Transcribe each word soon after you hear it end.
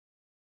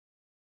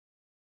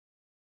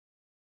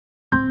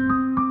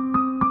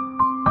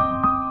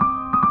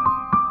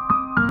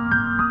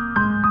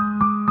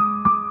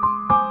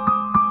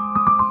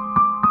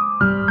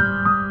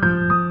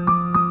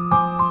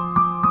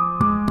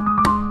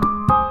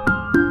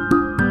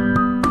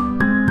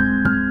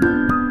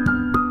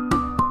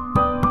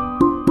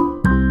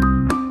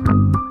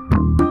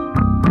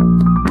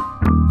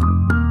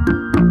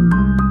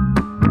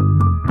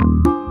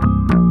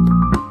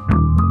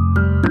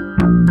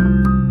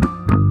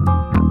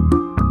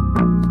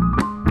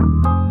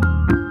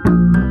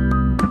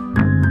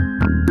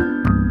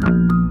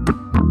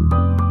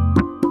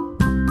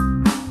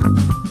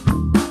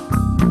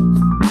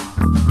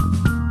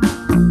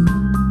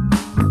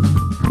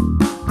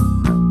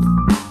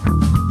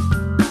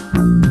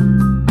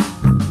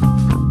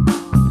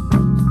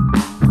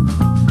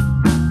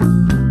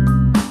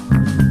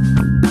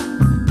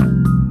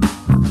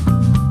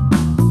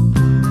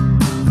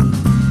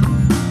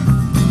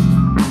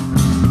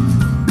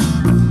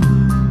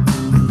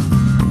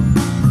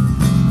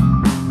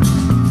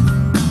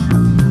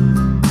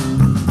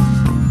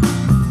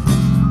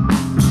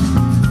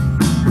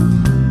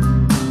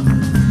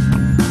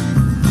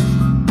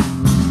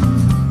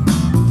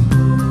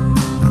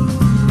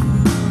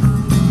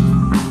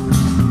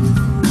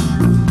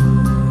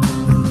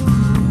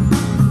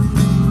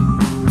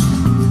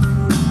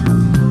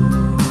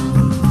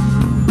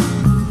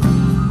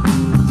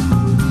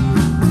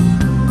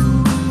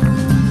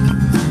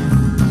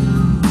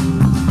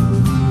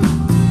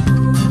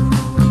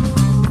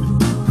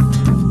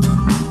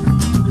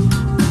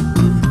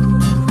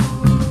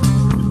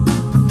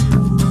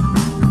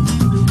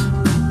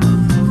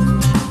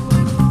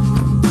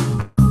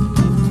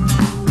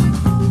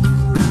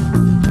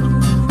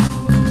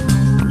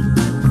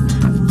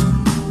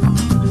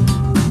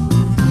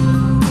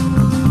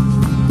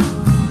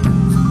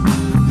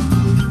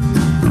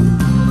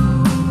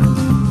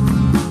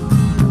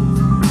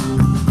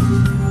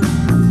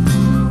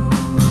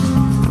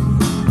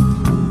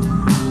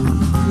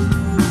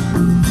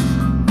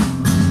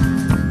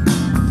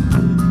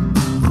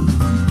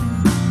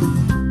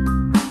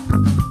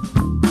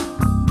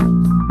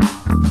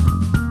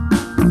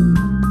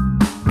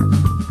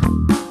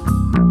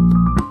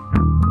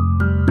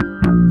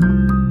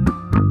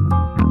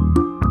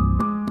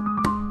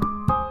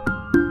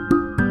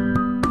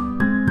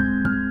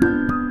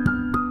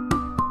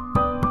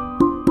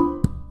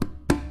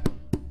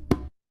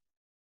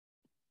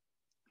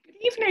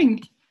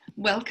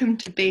Welcome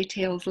to Bay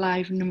Tales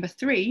Live number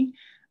 3.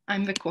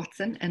 I'm Vic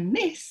Watson and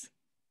this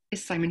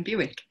is Simon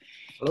Bewick.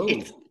 Hello.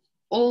 It's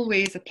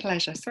always a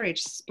pleasure. Sorry, I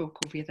just spoke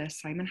over you there,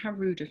 Simon. How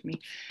rude of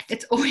me.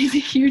 It's always a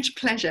huge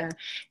pleasure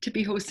to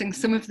be hosting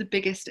some of the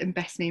biggest and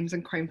best names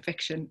in crime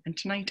fiction, and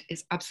tonight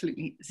is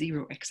absolutely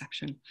zero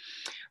exception.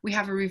 We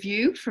have a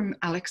review from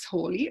Alex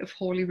Hawley of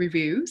Hawley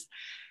Reviews,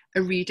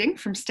 a reading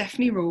from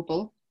Stephanie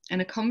Wrobel,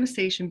 and a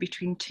conversation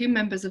between two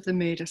members of the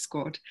murder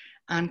squad,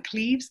 Ann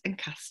Cleeves and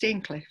Cath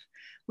Staincliffe.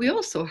 We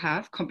also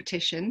have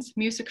competitions,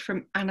 music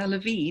from Anna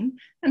Levine,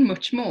 and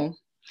much more.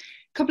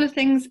 A couple of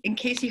things in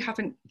case you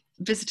haven't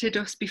visited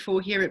us before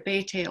here at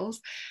Bay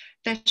Tales.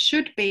 There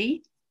should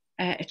be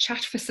a chat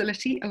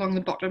facility along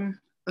the bottom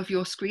of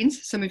your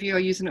screens. Some of you are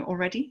using it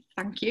already.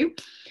 Thank you.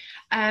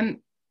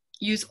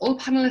 Use all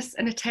panelists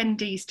and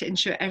attendees to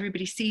ensure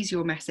everybody sees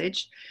your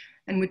message,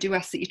 and we do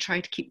ask that you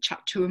try to keep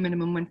chat to a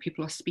minimum when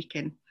people are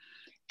speaking.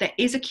 There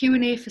is a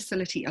Q&A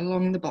facility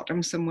along the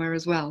bottom somewhere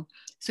as well.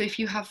 So if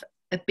you have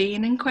a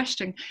burning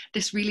question,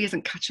 this really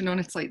isn't catching on.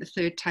 It's like the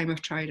third time I've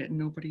tried it and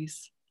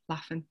nobody's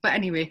laughing. But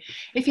anyway,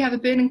 if you have a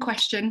burning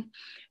question,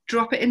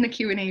 drop it in the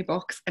Q&A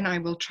box and I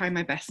will try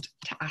my best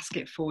to ask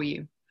it for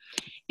you.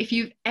 If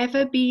you've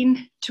ever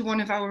been to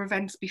one of our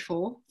events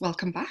before,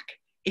 welcome back.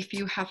 If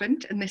you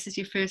haven't and this is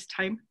your first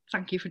time,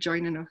 thank you for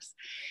joining us.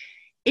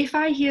 If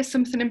I hear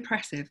something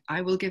impressive,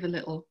 I will give a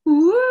little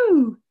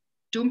woo.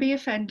 Don't be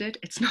offended.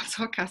 It's not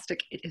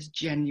sarcastic. It is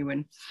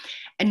genuine.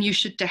 And you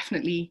should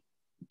definitely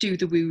do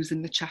the woos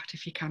in the chat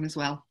if you can as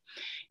well.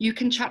 You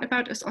can chat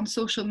about us on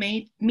social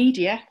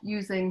media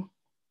using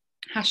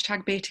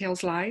hashtag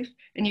BayTalesLive,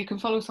 and you can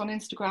follow us on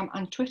Instagram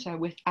and Twitter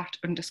with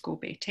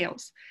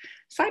 @_BayTales.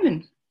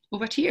 Simon,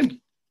 over to you.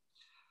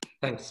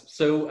 Thanks.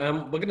 So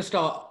we're going to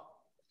start,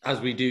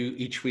 as we do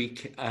each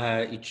week,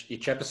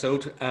 each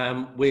episode,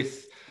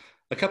 with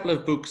a couple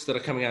of books that are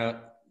coming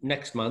out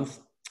next month.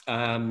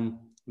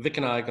 Vic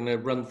and I are going to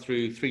run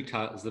through 3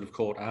 titles that have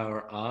caught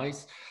our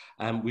eyes.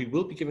 We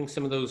will be giving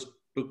some of those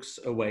books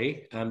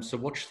away, so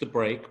watch the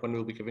break when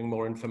we'll be giving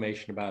more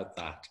information about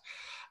that.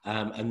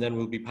 And then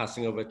we'll be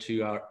passing over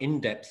to our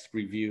in-depth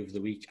review of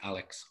the week,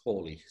 Alex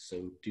Hawley.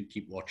 So do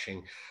keep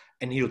watching,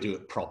 and he'll do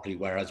it properly,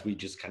 whereas we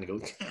just kind of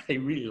go, I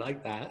really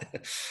like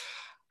that.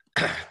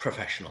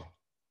 Professional.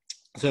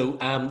 So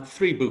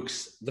 3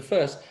 books. The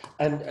first,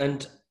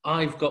 and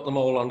I've got them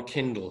all on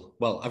Kindle.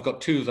 Well, I've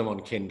got 2 of them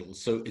on Kindle,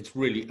 so it's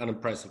really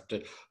unimpressive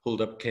to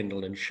hold up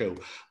Kindle and show.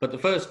 But the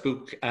first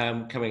book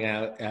coming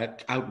out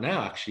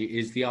now, actually,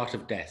 is The Art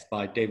of Death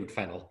by David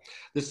Fennell.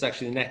 This is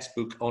actually the next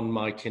book on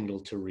my Kindle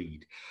to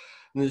read.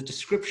 And the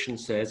description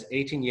says,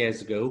 18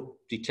 years ago,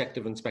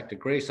 Detective Inspector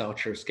Grace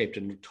Archer escaped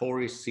a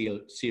notorious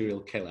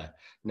serial killer.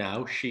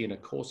 Now, she and a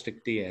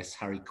caustic DS,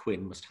 Harry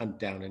Quinn, must hunt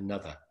down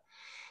another.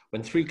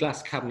 When 3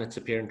 glass cabinets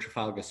appear in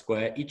Trafalgar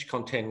Square, each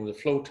containing the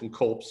floating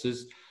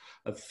corpses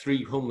of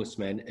 3 homeless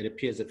men, it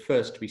appears at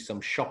first to be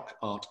some shock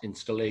art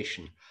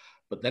installation.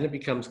 But then it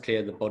becomes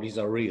clear the bodies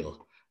are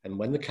real. And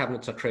when the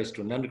cabinets are traced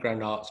to an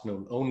underground artist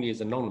known only as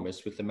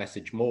Anonymous with the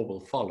message "More will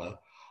follow,"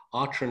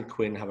 Archer and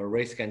Quinn have a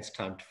race against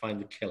time to find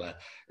the killer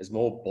as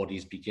more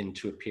bodies begin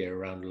to appear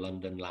around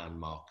London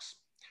landmarks.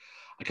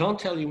 I can't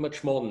tell you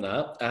much more than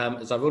that,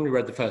 as I've only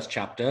read the first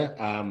chapter.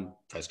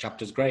 First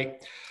chapter's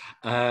great.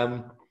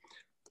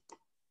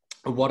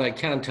 What I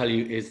can tell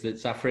you is that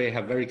Zafre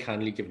have very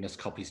kindly given us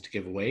copies to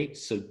give away,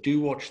 so do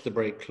watch the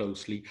break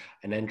closely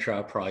and enter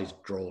our prize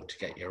draw to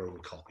get your own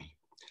copy.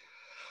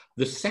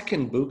 The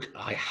second book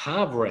I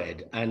have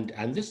read, and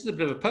this is a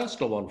bit of a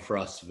personal one for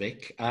us,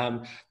 Vic.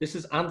 This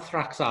is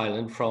Anthrax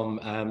Island from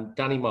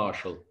Danny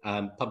Marshall,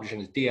 publishing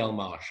as D.L.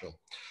 Marshall.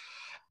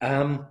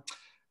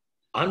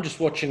 I'm just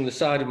watching the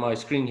side of my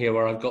screen here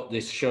where I've got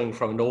this showing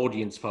from an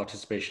audience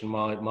participation.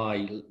 My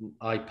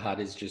iPad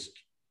is just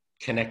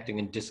connecting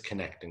and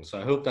disconnecting, so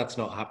I hope that's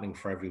not happening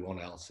for everyone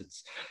else.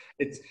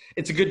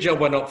 It's a good job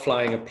we're not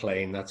flying a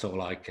plane. That's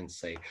all I can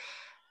say.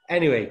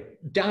 Anyway,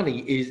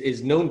 Danny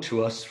is known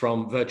to us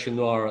from Virtue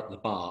Noir at the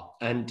Bar,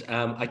 and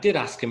I did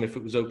ask him if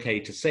it was okay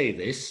to say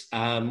this,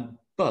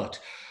 but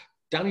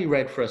Danny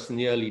read for us in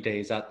the early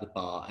days at the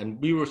bar, and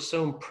we were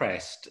so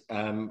impressed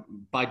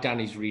by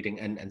Danny's reading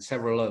and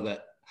several other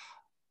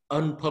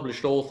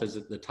unpublished authors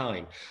at the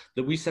time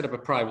that we set up a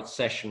private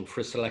session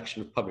for a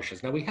selection of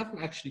publishers. Now, we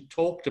haven't actually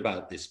talked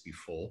about this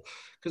before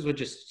because we're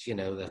just,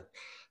 the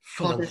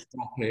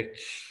philanthropic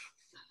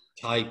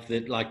type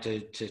that like to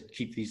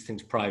keep these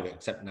things private,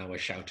 except now we're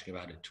shouting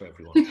about it to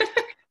everyone.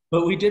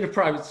 But we did a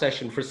private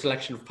session for a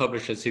selection of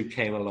publishers who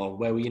came along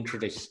where we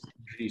introduced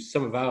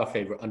some of our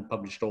favorite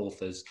unpublished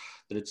authors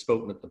that had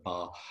spoken at the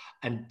bar.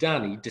 And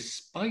Danny,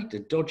 despite a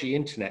dodgy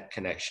internet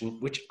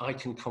connection, which I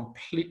can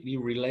completely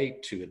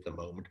relate to at the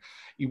moment,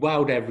 he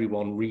wowed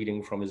everyone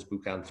reading from his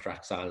book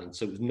Anthrax Island.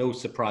 So it was no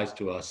surprise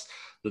to us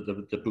that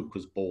the book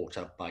was bought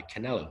up by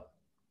Canelo.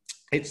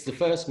 It's the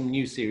first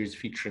new series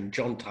featuring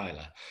John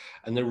Tyler,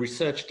 and the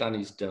research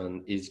Danny's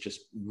done is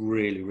just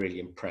really, really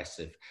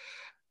impressive.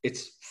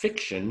 it's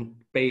fiction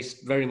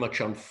based very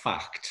much on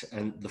fact,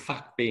 and the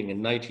fact being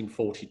in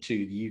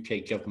 1942, the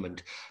UK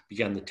government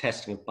began the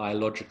testing of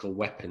biological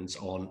weapons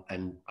on,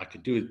 and I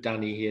could do with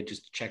Danny here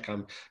just to check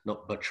I'm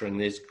not butchering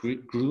this,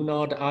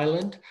 Grunard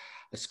Island,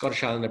 a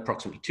Scottish island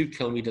approximately 2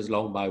 kilometres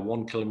long by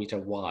 1 kilometre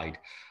wide.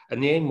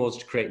 And the aim was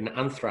to create an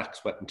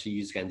anthrax weapon to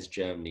use against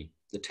Germany.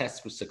 The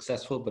test was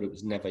successful, but it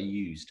was never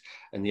used,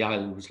 and the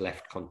island was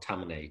left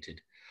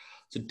contaminated.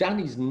 So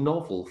Danny's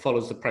novel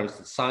follows the premise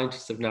that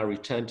scientists have now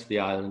returned to the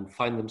island and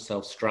find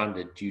themselves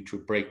stranded due to a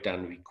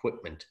breakdown of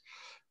equipment.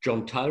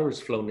 John Tyler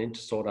is flown in to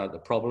sort out the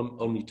problem,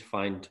 only to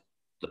find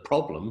the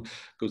problem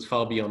goes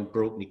far beyond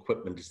broken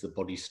equipment as the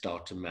bodies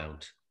start to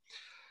mount.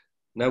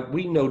 Now,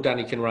 we know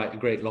Danny can write a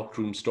great locked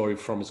room story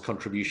from his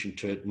contribution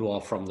to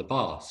Noir from the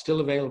Bar, still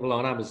available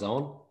on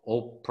Amazon,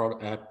 all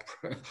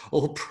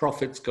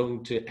profits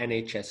going to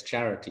NHS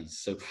charities.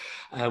 So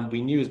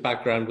we knew his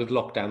background with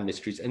lockdown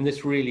mysteries, and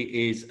this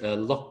really is a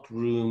locked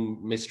room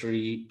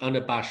mystery,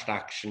 unabashed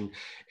action.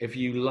 If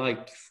you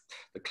like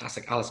the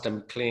classic Alistair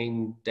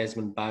MacLean,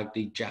 Desmond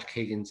Bagdy, Jack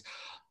Higgins,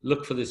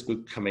 look for this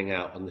book coming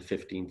out on the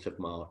 15th of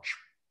March.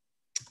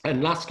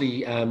 And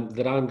lastly,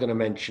 that I'm going to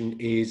mention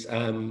is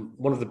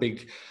one of the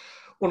big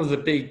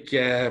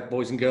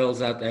boys and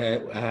girls out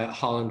there,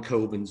 Harlan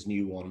Coben's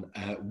new one,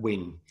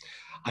 Win.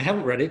 I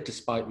haven't read it,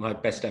 despite my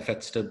best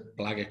efforts to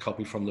blag a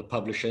copy from the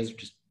publishers,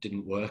 just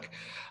didn't work.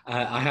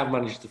 I have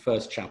managed the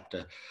first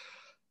chapter.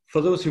 For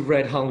those who've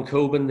read Harlan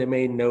Coben, they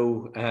may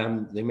know,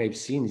 they may have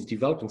seen he's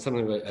developing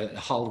something of a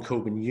Harlan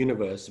Coben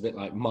universe, a bit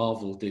like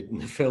Marvel did in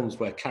the films,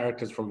 where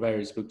characters from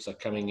various books are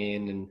coming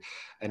in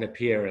and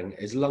appearing.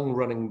 His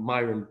long-running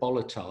Myron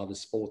Bolitar, the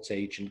sports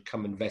agent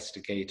come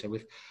investigator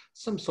with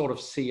some sort of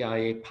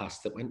CIA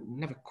past that we're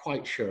never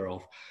quite sure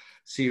of,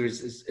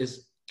 series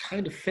is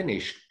kind of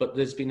finished, but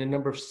there's been a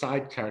number of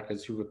side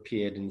characters who've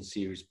appeared in the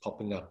series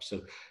popping up.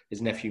 So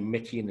his nephew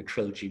Mickey in a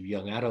trilogy of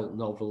young adult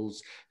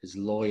novels, his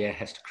lawyer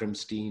Hester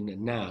Crimstein,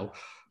 and now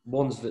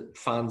ones that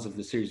fans of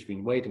the series have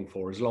been waiting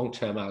for, his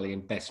long-term ally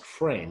and best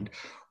friend,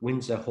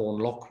 Windsor Horn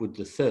Lockwood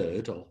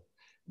III, or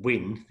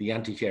Win, the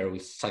anti-hero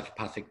with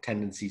psychopathic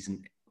tendencies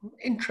and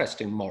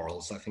interesting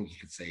morals, I think you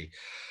could say.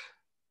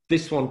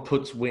 This one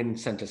puts Win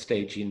centre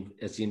stage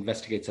as he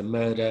investigates a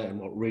murder and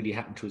what really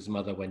happened to his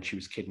mother when she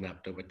was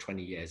kidnapped over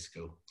 20 years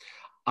ago.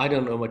 I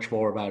don't know much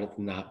more about it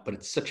than that, but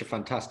it's such a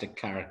fantastic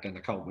character, and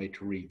I can't wait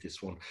to read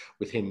this one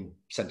with him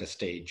centre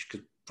stage,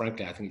 because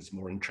frankly, I think he's a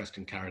more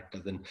interesting character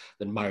than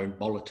Myron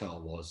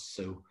Bolitar was,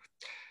 so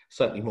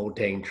certainly more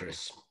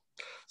dangerous.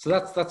 So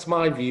that's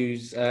my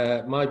views,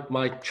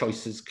 my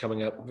choices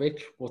coming up.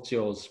 Vic, what's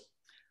yours?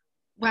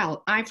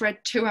 Well, I've read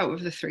 2 out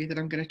of the 3 that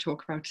I'm going to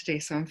talk about today,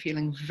 so I'm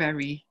feeling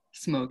very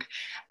smug.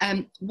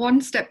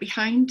 One Step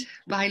Behind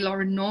by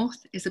Lauren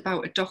North is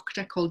about a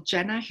doctor called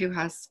Jenna who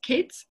has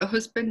kids, a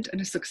husband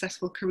and a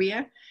successful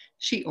career.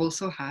 She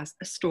also has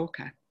a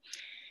stalker.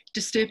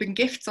 Disturbing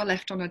gifts are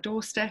left on her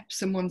doorstep,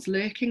 someone's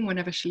lurking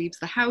whenever she leaves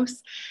the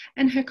house,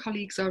 and her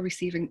colleagues are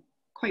receiving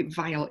quite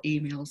vile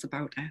emails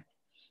about her.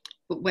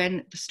 But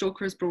when the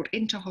stalker is brought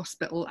into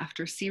hospital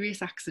after a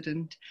serious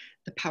accident,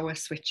 the power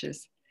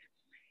switches.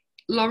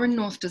 Lauren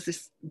North does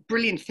this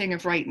brilliant thing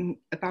of writing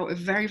about a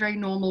very, very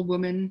normal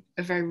woman,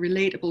 a very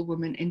relatable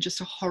woman in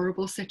just a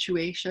horrible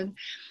situation.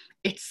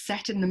 It's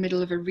set in the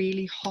middle of a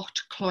really hot,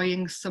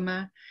 cloying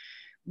summer,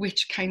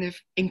 which kind of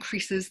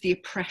increases the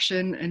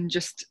oppression and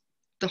just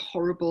the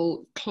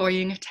horrible,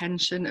 cloying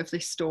attention of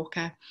this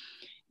stalker.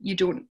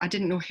 I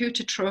didn't know who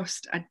to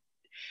trust.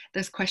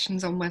 There's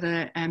questions on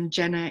whether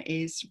Jenna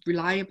is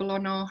reliable or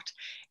not.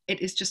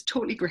 It is just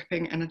totally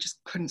gripping, and I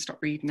just couldn't stop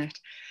reading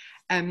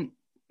it.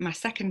 My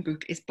second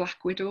book is Black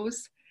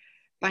Widows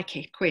by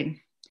Kate Quinn.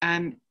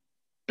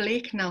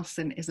 Blake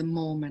Nelson is a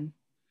Mormon.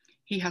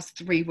 He has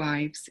 3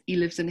 wives. He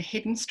lives in a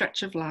hidden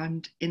stretch of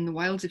land in the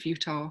wilds of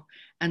Utah,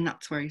 and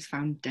that's where he's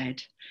found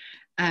dead.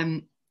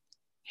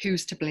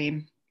 Who's to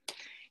blame?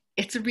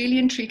 It's a really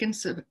intriguing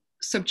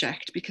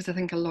subject, because I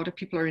think a lot of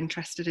people are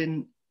interested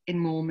in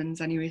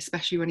Mormons anyway,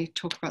 especially when you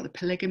talk about the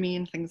polygamy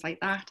and things like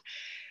that.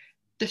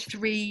 The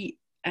 3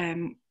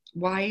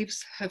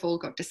 wives have all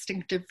got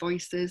distinctive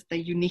voices. They're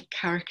unique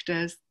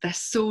characters. They're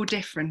so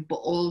different, but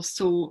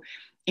also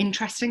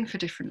interesting for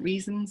different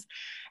reasons.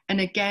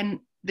 And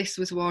again, this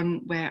was one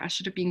where I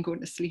should have been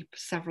going to sleep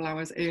several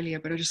hours earlier,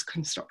 but I just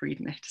couldn't stop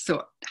reading it.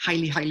 So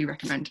highly, highly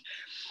recommend.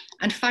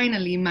 And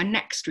finally, my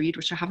next read,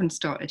 which I haven't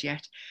started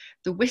yet,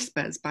 The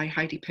Whispers by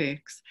Heidi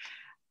Perks.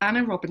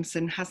 Anna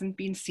Robinson hasn't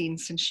been seen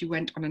since she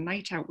went on a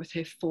night out with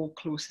her 4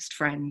 closest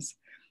friends.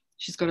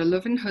 She's got a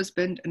loving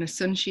husband and a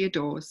son she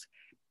adores.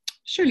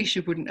 Surely she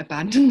wouldn't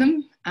abandon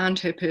them and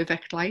her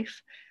perfect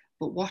life.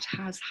 But what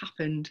has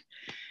happened?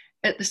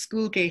 At the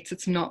school gates,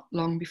 it's not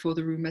long before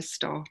the rumours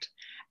start.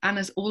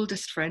 Anna's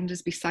oldest friend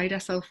is beside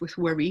herself with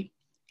worry,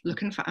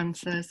 looking for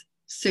answers,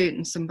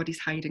 certain somebody's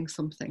hiding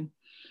something.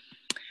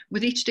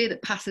 With each day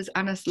that passes,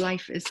 Anna's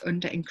life is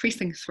under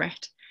increasing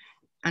threat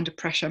and a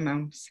pressure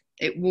mounts.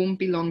 It won't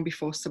be long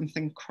before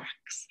something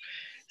cracks.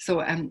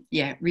 So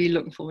yeah, really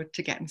looking forward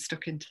to getting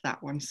stuck into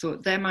that one. So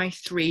they're my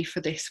 3 for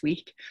this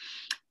week.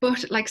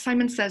 But like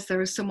Simon says,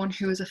 there is someone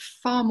who is a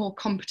far more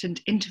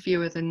competent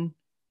reviewer than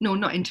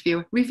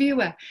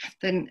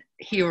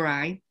he or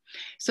I.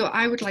 So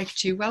I would like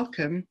to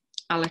welcome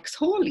Alex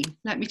Hawley.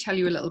 Let me tell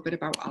you a little bit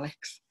about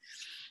Alex.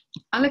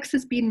 Alex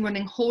has been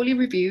running Hawley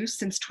Reviews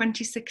since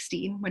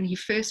 2016 when he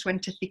first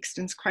went to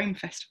Theakston's Crime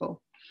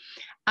Festival.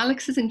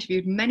 Alex has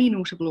interviewed many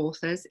notable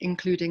authors,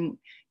 including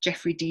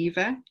Jeffrey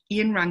Deaver,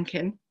 Ian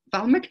Rankin,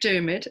 Val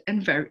McDermid,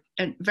 and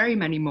very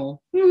many more.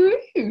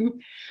 Woo-hoo!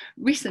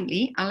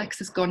 Recently, Alex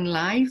has gone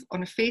live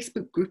on a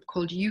Facebook group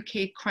called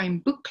UK Crime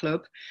Book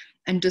Club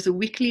and does a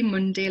weekly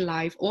Monday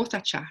live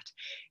author chat.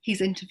 He's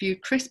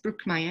interviewed Chris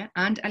Brookmeyer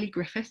and Ellie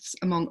Griffiths,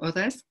 among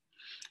others.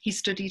 He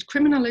studied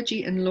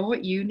criminology and law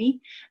at uni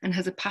and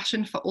has a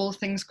passion for all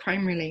things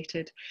crime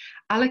related.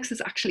 Alex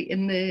is actually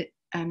in the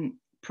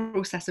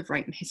process of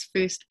writing his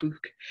first book.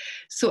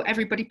 So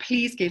everybody,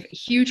 please give a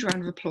huge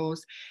round of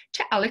applause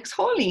to Alex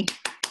Hawley.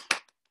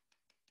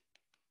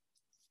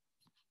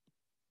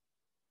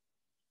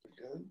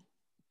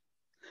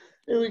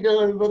 Here we go,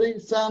 everybody.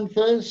 Sound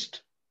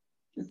first.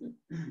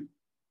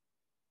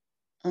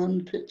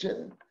 And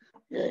picture.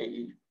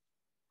 Yay.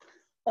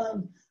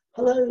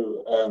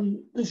 Hello.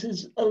 This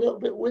is a little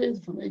bit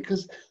weird for me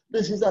because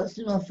this is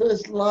actually my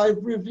first live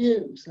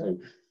review. So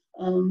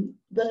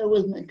bear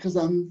with me because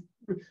I'm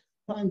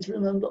trying to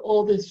remember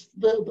all this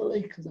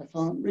verbally because I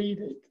can't read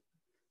it.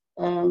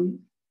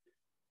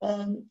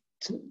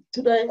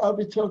 Today I'll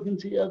be talking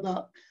to you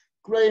about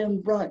Graham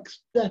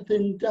Brack's Death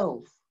in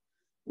Delft,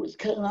 which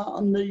came out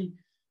on the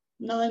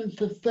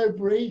 9th of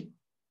February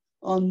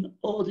on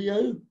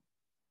audio.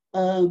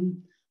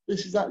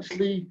 This is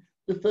actually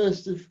the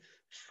first of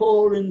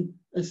 4 in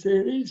a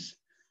series,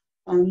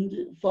 and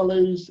it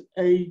follows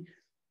a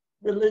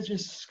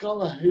religious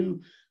scholar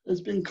who has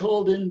been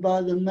called in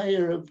by the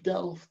mayor of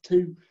Delft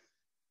to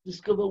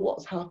discover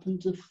what's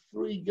happened to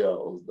 3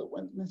 girls that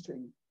went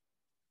missing.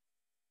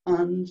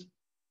 And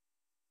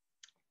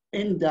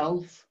in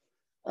Delft,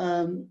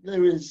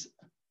 there is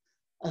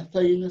a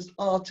famous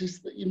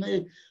artist that you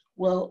may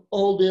well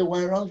all be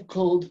aware of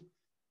called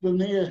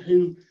Vermeer,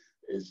 who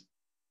is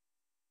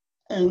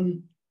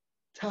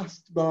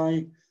tasked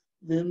by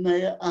the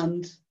mayor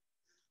and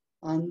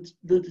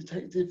the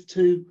detective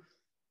to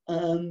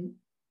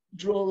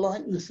draw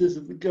likenesses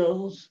of the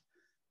girls,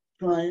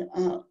 try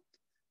out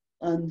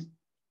and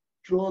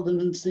draw them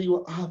and see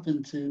what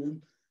happened to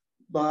them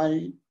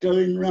by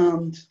going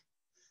round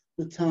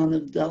the town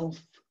of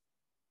Delft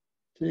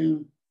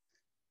to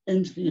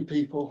interview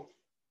people.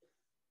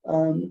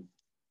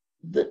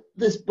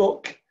 This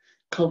book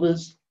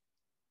covers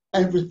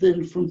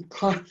everything from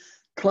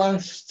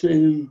class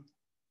to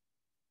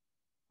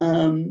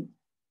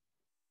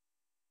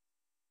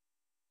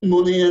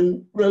money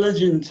and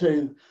religion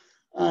too.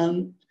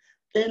 In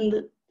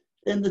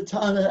the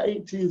time of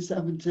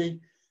 1870,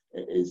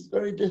 it is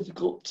very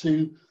difficult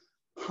to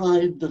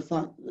hide the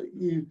fact that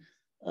you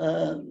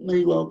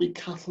may well be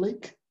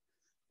Catholic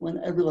when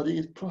everybody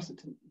is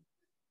Protestant.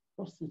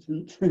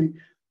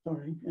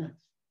 Sorry, yes.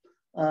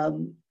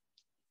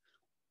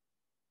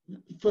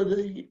 For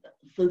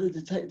the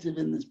detective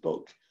in this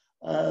book,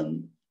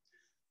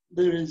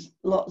 there is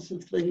lots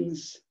of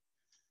things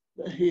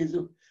that he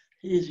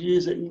is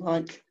using,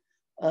 like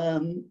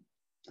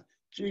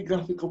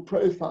geographical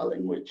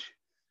profiling, which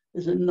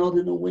is a nod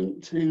and a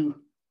wink to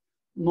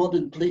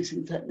modern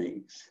policing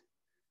techniques,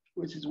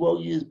 which is well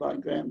used by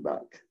Graham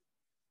Brack.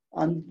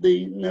 And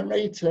the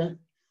narrator,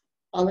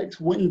 Alex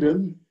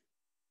Wyndham,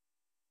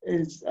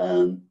 is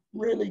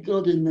really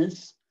good in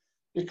this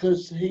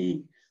because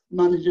he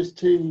manages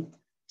to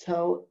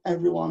tell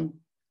everyone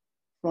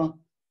from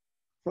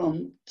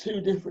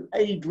 2 different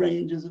age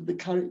ranges of the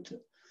character,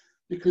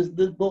 because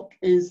the book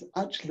is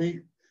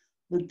actually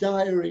the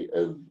diary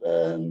of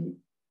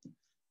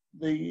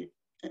the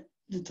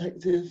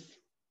detective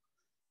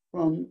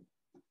from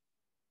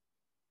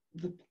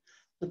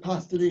the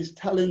past, and he's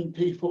telling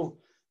people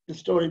the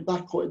story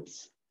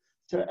backwards.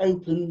 So it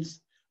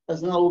opens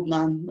as an old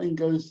man and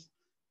goes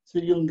to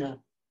younger.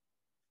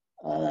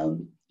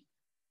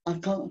 I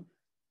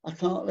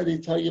can't really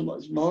tell you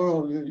much more.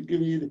 I'm going to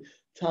give you the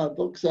entire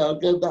book, so I'll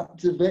go back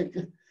to Vic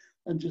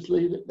and just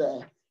leave it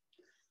there.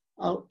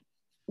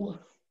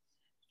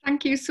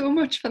 Thank you so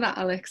much for that,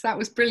 Alex. That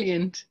was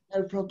brilliant.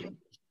 No problem.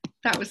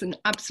 That was an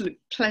absolute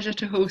pleasure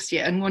to host you,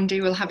 and one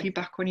day we'll have you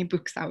back when your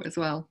book's out as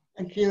well.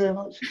 Thank you very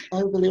much.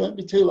 Hopefully it won't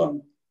be too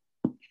long.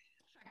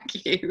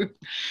 Thank you.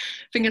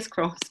 Fingers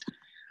crossed.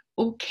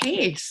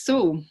 Okay,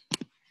 so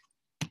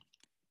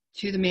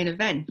to the main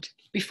event.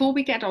 Before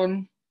we get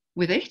on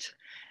with it,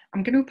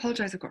 I'm going to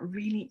apologise. I've got a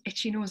really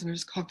itchy nose and I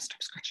just can't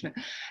stop scratching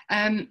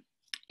it.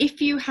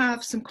 If you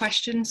have some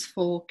questions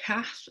for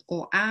Cath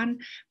or Anne,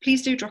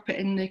 please do drop it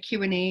in the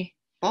Q&A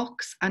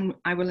box and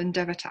I will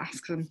endeavour to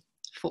ask them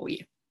for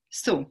you.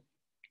 So,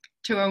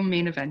 to our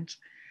main event.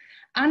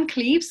 Ann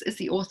Cleeves is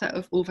the author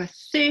of over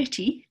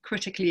 30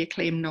 critically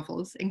acclaimed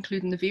novels,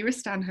 including the Vera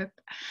Stanhope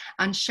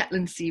and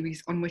Shetland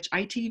series, on which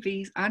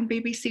ITV's and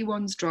BBC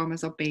One's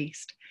dramas are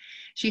based.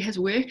 She has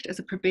worked as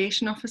a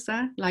probation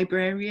officer,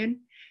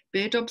 librarian,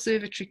 bird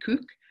observatory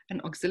cook, and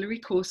auxiliary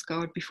coast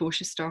guard before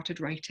she started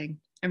writing,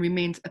 and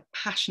remains a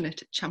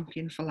passionate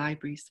champion for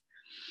libraries.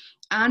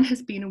 Anne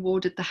has been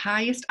awarded the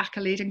highest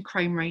accolade in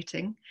crime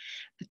writing,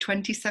 the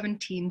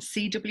 2017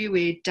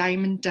 CWA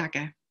Diamond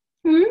Dagger.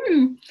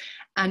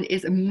 And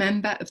is a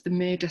member of the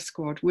Murder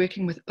Squad,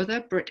 working with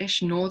other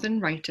British Northern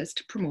writers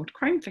to promote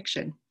crime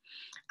fiction.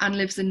 Anne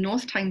lives in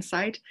North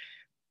Tyneside,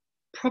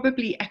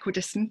 probably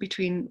equidistant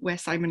between where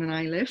Simon and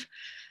I live.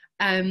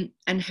 And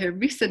her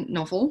recent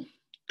novel,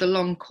 The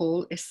Long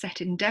Call, is set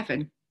in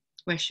Devon,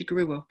 where she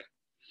grew up.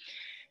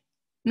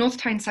 North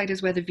Tyneside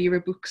is where the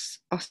Vera books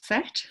are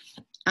set.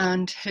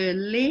 And her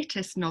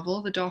latest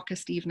novel, The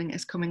Darkest Evening,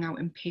 is coming out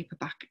in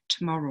paperback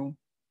tomorrow.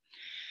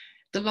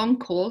 The Long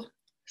Call,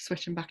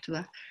 switching back to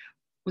that,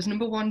 was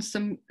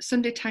 #1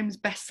 Sunday Times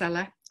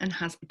bestseller and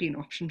has been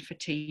optioned for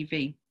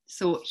TV.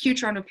 So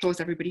huge round of applause,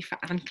 everybody, for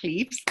Ann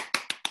Cleeves.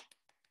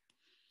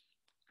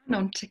 And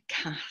on to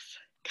Cath.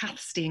 Cath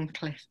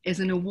Staincliffe is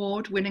an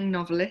award-winning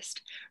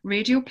novelist,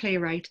 radio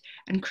playwright,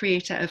 and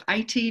creator of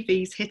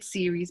ITV's hit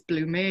series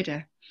Blue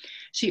Murder.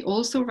 She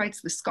also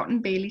writes the Scott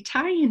and Bailey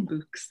tie-in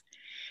books.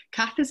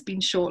 Cath has been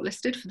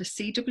shortlisted for the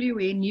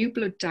CWA New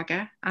Blood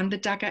Dagger and the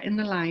Dagger in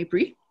the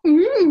Library.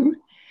 Ooh.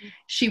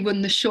 She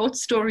won the Short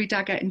Story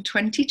Dagger in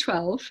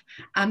 2012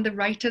 and the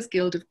Writers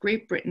Guild of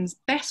Great Britain's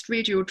Best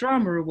Radio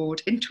Drama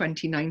Award in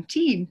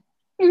 2019.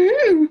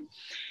 Ooh.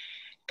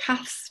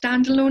 Cath's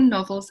standalone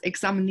novels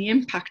examine the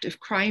impact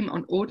of crime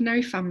on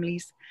ordinary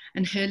families,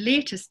 and her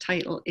latest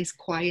title is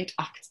Quiet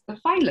Acts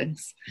of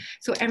Violence.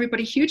 So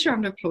everybody, huge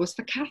round of applause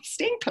for Cath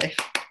Staincliffe.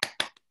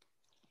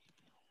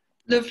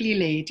 Lovely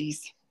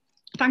ladies,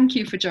 thank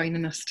you for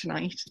joining us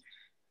tonight.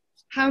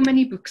 How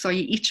many books are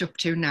you each up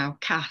to now?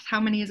 Cath, how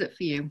many is it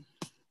for you?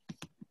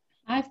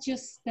 I've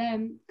just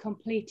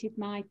completed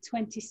my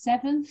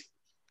 27th,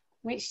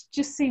 which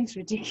just seems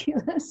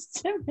ridiculous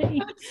to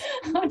me.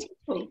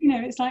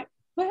 It's like,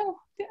 well,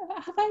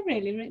 have I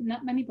really written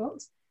that many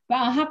books? But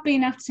I have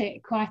been at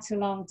it quite a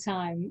long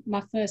time.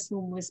 My first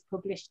one was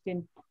published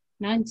in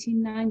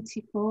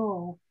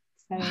 1994,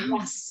 so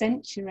last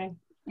century.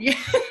 Yeah.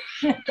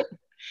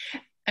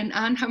 And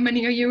Anne, how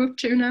many are you up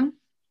to now?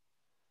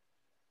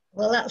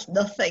 Well, that's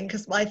nothing,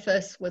 because my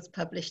first was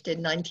published in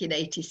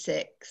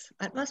 1986.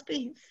 It must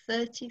be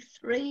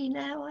 33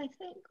 now, I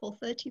think, or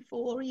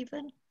 34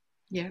 even.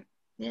 Yeah.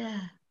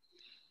 Yeah.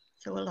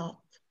 So a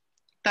lot.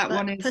 But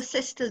one is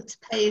persistence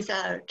pays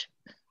out.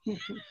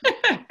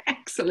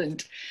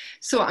 Excellent.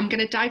 So I'm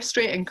going to dive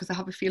straight in because I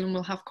have a feeling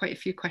we'll have quite a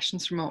few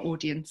questions from our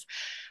audience.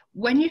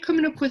 When you're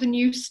coming up with a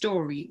new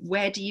story,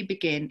 where do you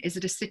begin? Is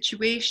it a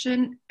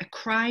situation, a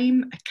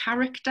crime, a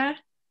character?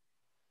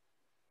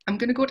 I'm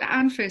going to go to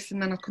Anne first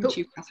and then I'll come to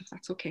you, Cath, if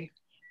that's okay.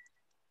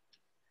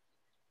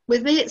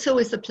 With me, it's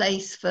always the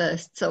place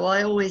first. So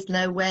I always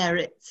know where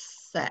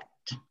it's set.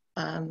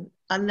 And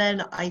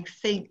then I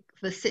think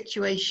the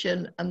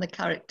situation and the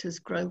characters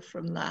grow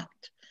from that.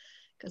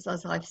 Because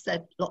as I've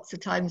said lots of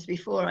times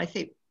before, I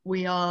think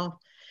we are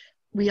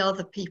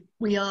the people,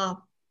 we are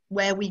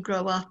where we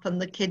grow up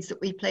and the kids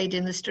that we played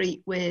in the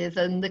street with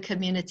and the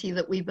community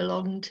that we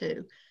belong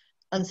to.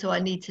 And so I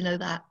need to know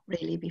that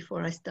really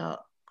before I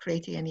start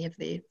creating any of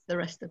the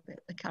rest of it,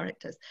 the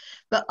characters.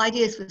 But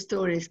ideas for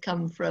stories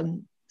come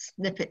from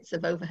snippets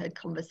of overheard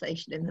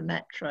conversation in the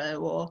metro,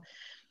 or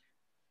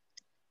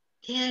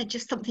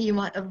just something you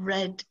might have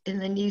read in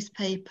the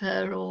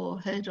newspaper or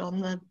heard on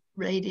the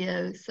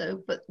radio.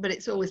 So but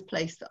it's always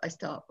place that I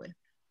start with.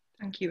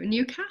 Thank you. And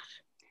you, Cath?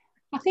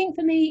 I think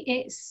for me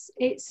it's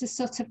a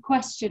sort of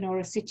question or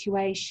a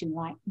situation,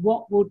 like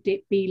what would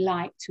it be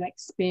like to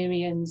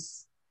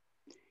experience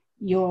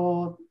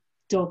your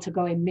daughter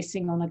going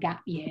missing on a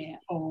gap year,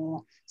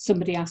 or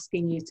somebody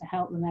asking you to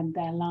help them end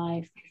their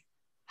life?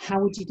 How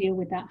would you deal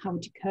with that? How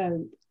would you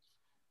cope?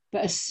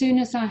 But as soon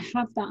as I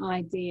have that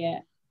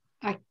idea,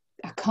 I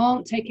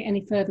can't take it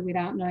any further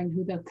without knowing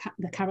who the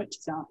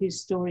characters are,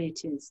 whose story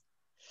it is.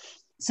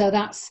 So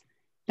that's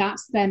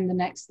then the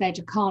next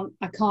stage.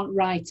 I can't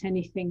write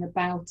anything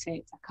about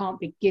it. I can't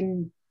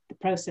begin the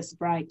process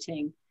of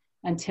writing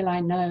until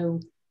I know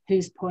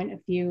whose point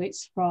of view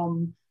it's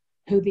from,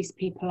 who these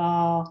people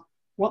are,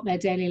 what their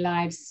daily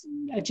lives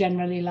are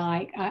generally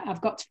like.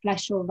 I've got to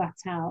flesh all that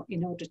out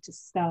in order to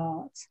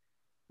start.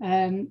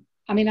 I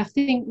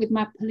think with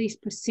my police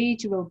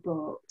procedural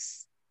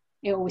books,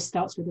 it always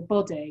starts with a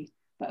body.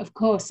 But of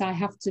course, I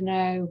have to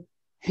know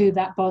who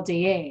that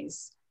body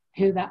is,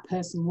 who that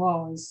person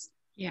was,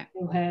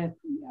 who her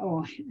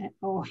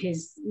or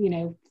his,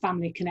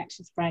 family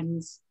connections,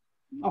 friends,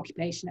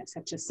 occupation,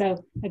 etc.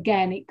 So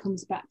again, it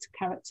comes back to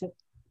character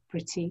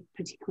pretty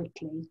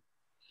quickly.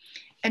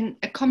 And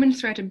a common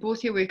thread in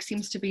both your work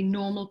seems to be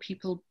normal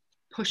people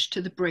pushed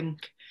to the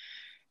brink.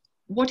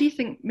 What do you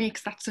think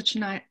makes that such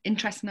an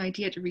interesting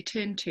idea to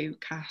return to,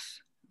 Cath?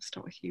 I'll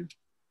start with you.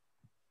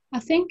 I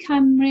think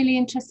I'm really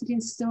interested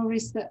in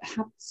stories that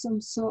have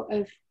some sort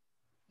of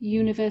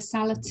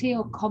universality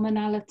or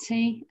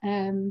commonality.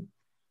 I'm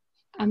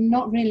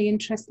not really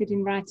interested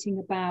in writing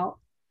about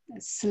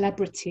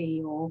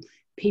celebrity or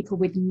people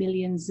with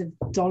millions of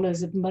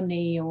dollars of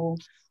money or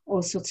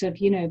sort of,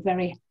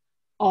 very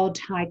odd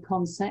high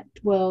concept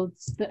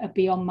worlds that are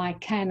beyond my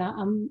ken.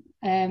 I'm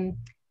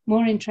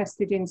more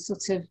interested in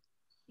sort of,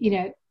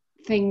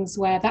 things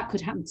where that could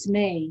happen to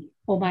me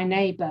or my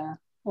neighbour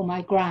or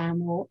my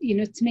gran, or, what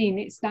I mean?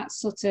 It's that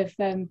sort of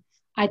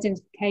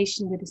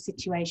identification with the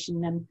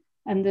situation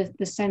and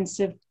the sense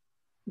of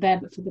there,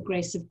 but for the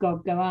grace of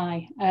God go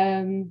I.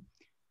 And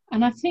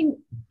I think,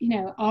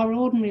 our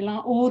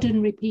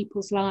ordinary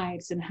people's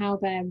lives and how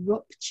they're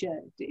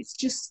ruptured, it's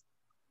just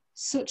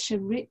such a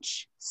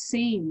rich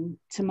scene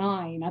to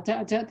mine. I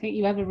don't think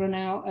you ever run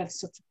out of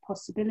sort of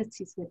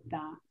possibilities with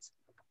that.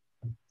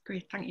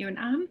 Great, thank you. And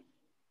Anne?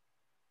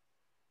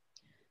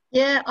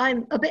 Yeah,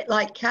 I'm a bit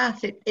like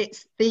Cath.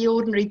 It's the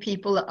ordinary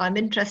people that I'm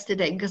interested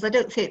in, because I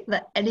don't think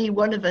that any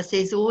one of us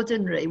is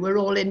ordinary. We're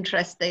all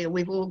interesting.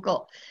 We've all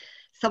got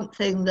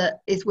something that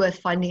is worth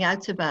finding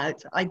out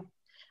about.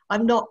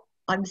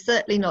 I'm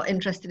certainly not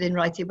interested in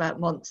writing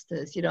about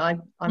monsters.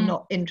 I'm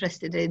not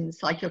interested in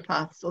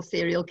psychopaths or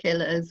serial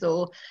killers,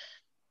 or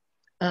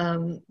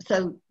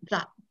so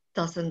that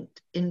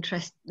doesn't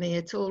interest me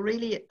at all,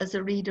 really, as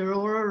a reader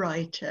or a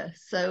writer.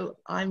 So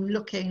I'm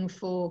looking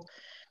for,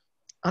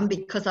 and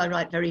because I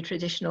write very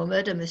traditional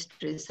murder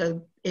mysteries,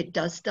 so it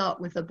does start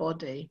with the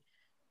body.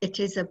 It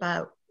is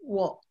about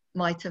what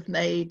might have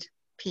made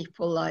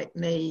people like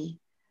me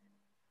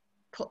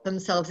put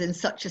themselves in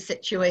such a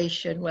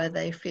situation where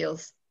they feel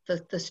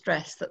the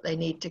stress that they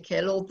need to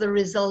kill, or the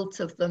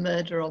result of the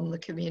murder on the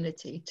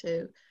community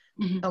too,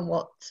 and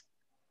what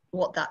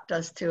that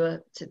does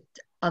to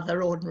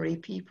other ordinary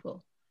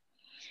people.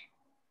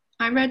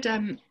 I've read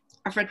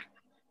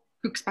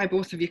books by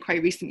both of you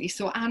quite recently.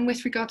 So Anne,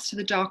 with regards to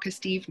The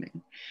Darkest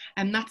Evening,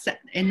 that's set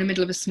in the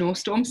middle of a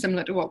snowstorm,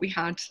 similar to what we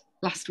had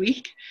last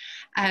week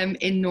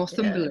in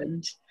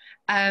Northumberland.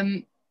 Yeah.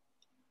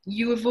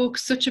 You evoke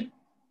such a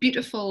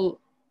beautiful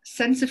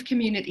sense of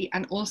community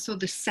and also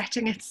the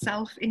setting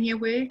itself in your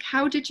work.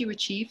 How did you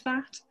achieve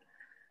that?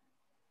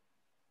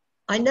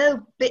 I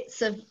know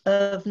bits of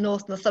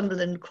North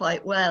Northumberland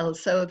quite well,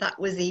 so that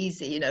was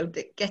easy,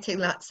 getting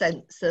that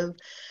sense of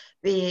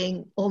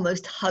being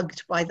almost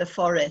hugged by the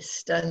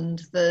forest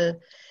and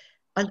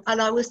I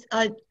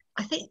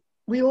think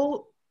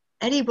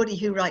anybody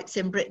who writes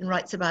in Britain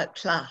writes about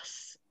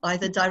class,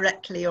 either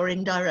directly or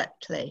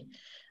indirectly.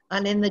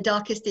 And in The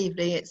Darkest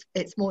Evening,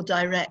 it's more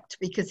direct,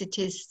 because it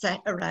is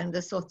set around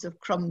a sort of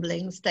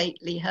crumbling,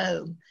 stately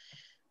home,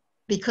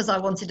 because I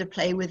wanted to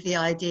play with the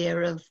idea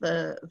of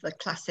the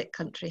classic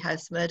country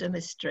house murder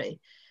mystery.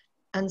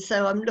 And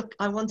so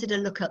I wanted to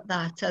look at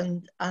that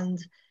and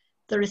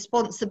the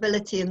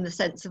responsibility and the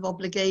sense of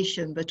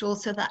obligation, but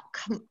also that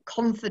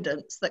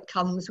confidence that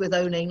comes with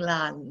owning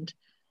land,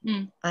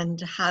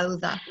 and how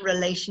that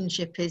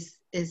relationship is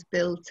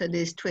built and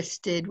is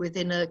twisted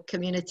within a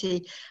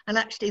community. And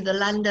actually the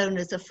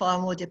landowners are far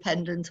more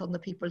dependent on the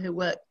people who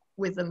work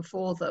with them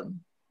for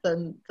them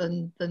than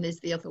is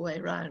the other way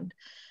around.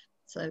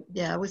 So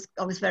yeah,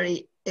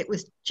 it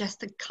was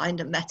just a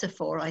kind of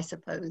metaphor, I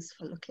suppose,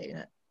 for looking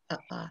at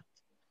that.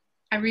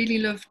 I really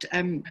loved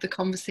the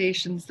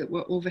conversations that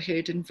were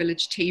overheard in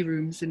village tea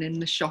rooms and in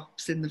the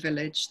shops in the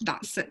village.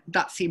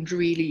 That seemed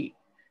really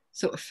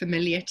sort of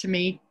familiar to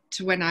me,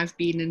 to when I've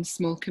been in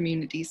small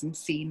communities and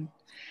seen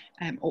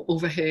or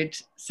overheard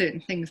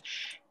certain things.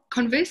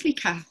 Conversely,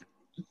 Cath,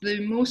 the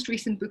most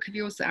recent book of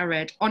yours that I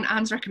read, on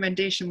Anne's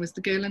recommendation, was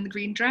The Girl in the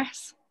Green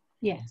Dress.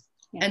 Yes.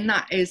 Yeah. And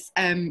that is,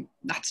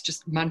 that's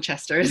just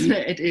Manchester, isn't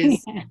it? It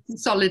is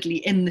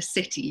solidly in the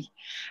city.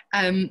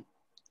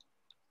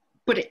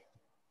 But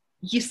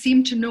you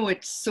seem to know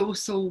it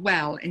so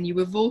well, and you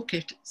evoke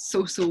it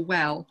so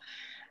well.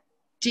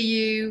 Do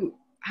you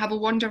have a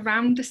wander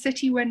around the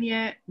city when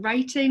you're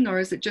writing, or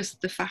is it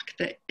just the fact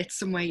that it's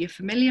somewhere you're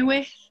familiar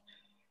with?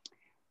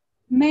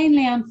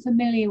 Mainly I'm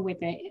familiar with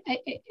it.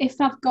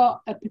 If I've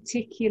got a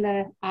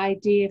particular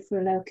idea for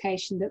a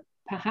location that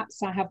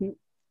perhaps I haven't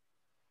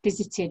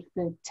visited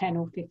for 10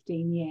 or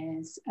 15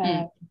 years,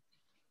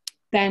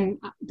 then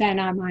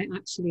I might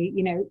actually,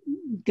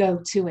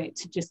 go to it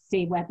to just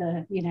see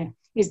whether,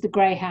 is the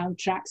Greyhound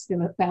track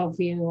still at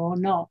Bellevue or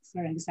not,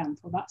 for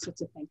example, that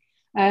sort of thing.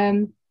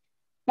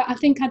 But I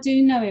think I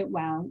do know it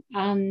well.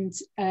 And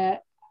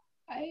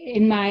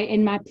in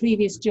my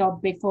previous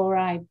job, before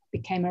I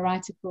became a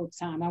writer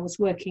full-time, I was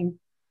working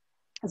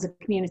as a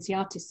community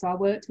artist. So I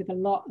worked with a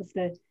lot of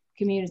the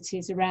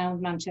communities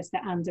around Manchester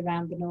and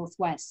around the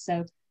Northwest.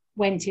 So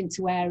went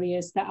into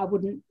areas that I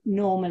wouldn't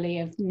normally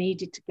have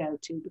needed to go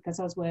to, because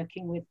I was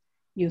working with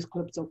youth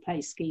clubs or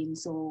play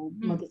schemes or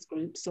mothers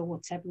groups or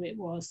whatever it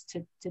was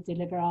to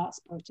deliver arts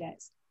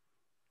projects.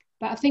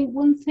 But I think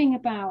one thing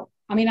about,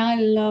 I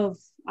love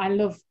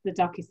The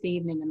Darkest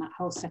Evening and that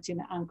whole setting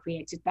that Anne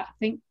created, but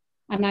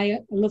I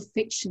love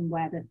fiction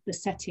where the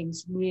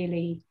setting's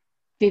really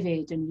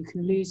vivid and you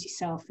can lose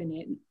yourself in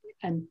it.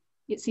 And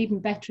it's even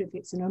better if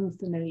it's an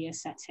unfamiliar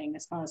setting,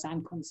 as far as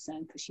I'm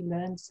concerned, because you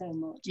learn so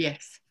much.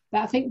 Yes.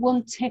 But I think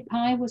one tip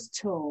I was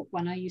taught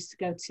when I used to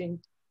go to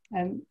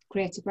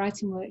creative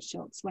writing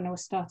workshops when I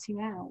was starting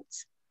out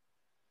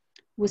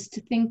was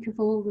to think of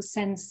all the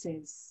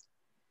senses.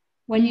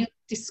 When you're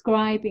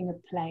describing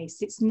a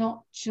place, it's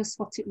not just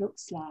what it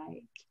looks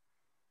like,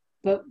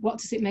 but what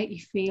does it make you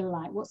feel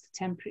like? What's the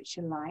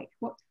temperature like?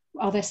 What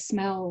are there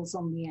smells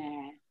on the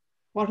air?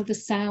 What are the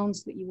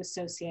sounds that you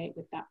associate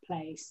with that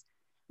place?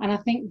 And I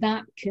think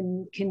that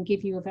can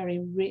give you a very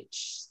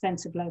rich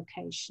sense of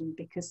location,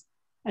 because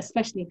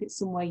especially if it's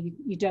somewhere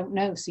you don't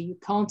know, so you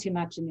can't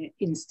imagine it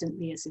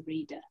instantly as a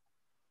reader,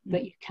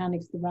 but you can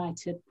if the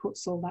writer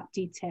puts all that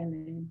detail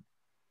in.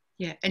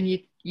 Yeah, and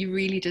you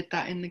really did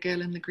that in The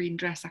Girl in the Green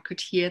Dress. I could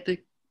hear the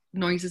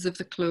noises of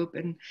the club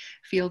and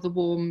feel the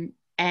warm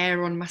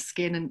air on my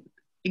skin and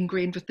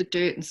ingrained with the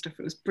dirt and stuff.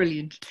 It was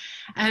brilliant.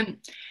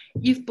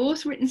 You've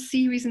both written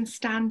series and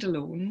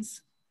standalones.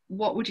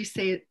 What would you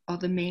say are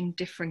the main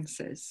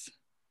differences?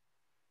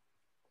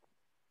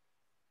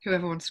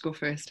 Whoever wants to go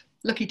first.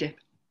 Lucky dip.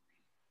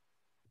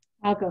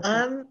 I'll go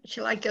first.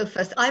 Shall I go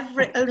first? I've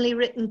only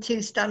written 2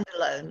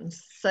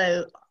 standalones,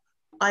 so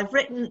I've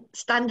written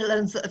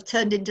standalones that have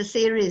turned into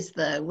series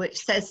though, which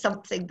says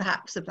something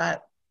perhaps about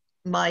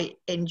my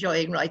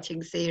enjoying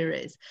writing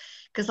series.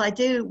 Because I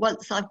do,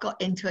 once I've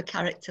got into a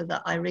character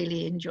that I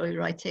really enjoy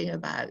writing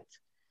about,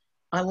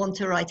 I want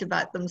to write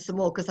about them some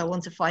more because I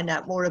want to find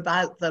out more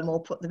about them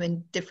or put them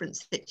in different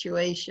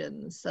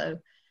situations. So,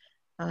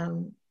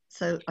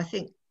 so I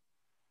think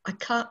I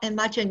can't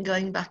imagine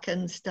going back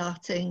and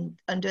starting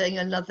and doing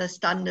another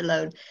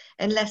standalone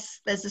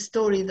unless there's a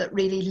story that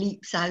really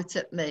leaps out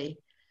at me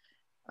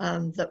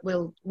that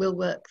will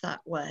work that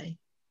way.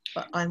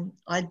 But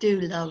I do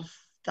love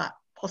that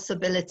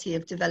possibility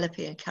of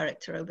developing a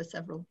character over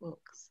several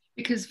books.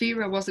 Because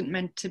Vera wasn't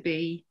meant to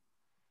be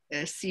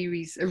a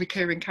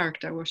recurring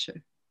character, was she?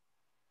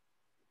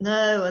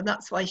 No, and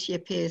that's why she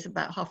appears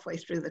about halfway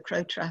through The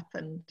Crow Trap,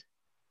 and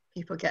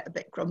people get a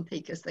bit grumpy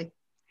because they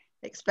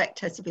expect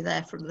her to be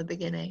there from the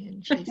beginning,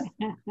 and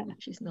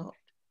she's not.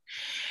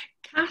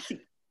 Cath,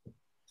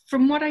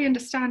 from what I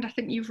understand, I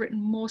think you've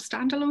written more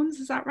standalones.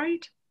 Is that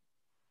right?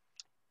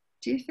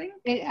 Do you think?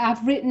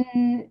 I've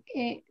written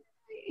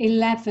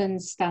 11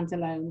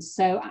 standalones,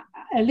 so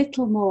a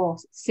little more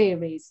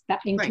series,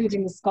 that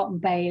including the Scott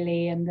and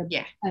Bailey and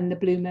the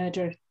Blue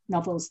Murder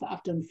novels that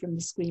I've done from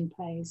the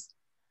screenplays.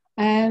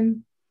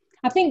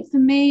 I think for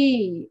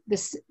me, the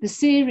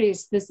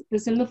series,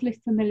 there's a lovely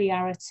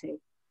familiarity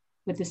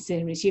with the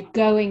series. You're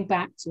going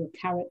back to a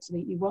character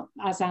that you want,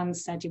 as Anne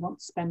said, you want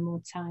to spend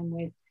more time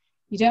with.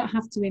 You don't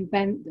have to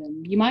invent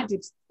them. You might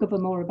discover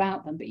more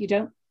about them, but you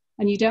don't.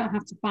 And you don't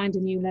have to find a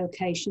new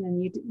location,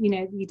 and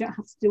you don't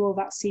have to do all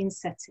that scene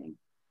setting.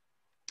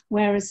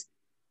 Whereas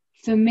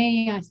for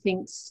me, I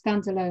think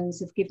standalones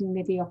have given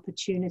me the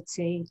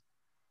opportunity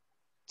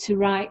to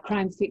write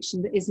crime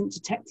fiction that isn't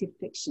detective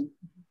fiction.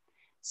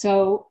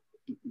 So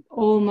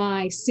all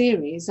my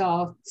series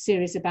are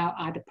series about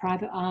either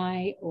private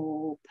eye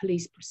or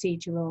police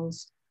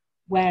procedurals,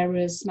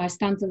 whereas my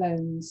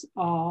standalones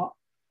are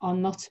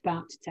not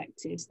about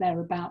detectives. They're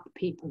about the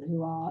people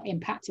who are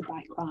impacted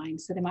by crime.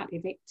 So they might be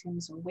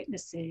victims or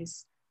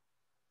witnesses.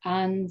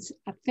 And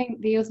I think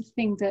the other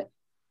thing that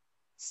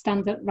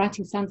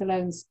writing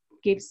standalones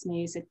gives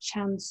me is a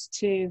chance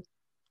to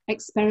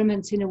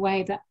experiment in a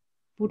way that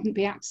wouldn't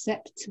be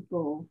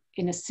acceptable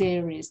in a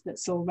series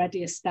that's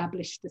already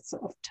established a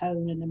sort of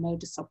tone and a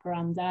modus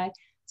operandi.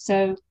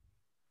 So,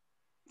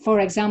 for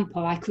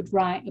example, I could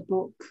write a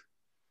book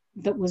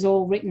that was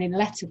all written in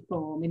letter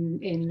form,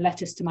 in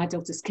Letters to My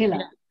Daughter's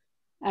Killer.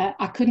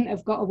 I couldn't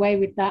have got away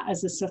with that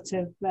as a sort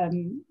of,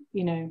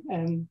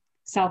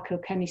 Sal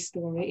Kilkenny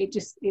story.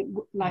 It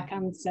like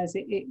Anne says,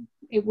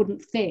 it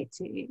wouldn't fit.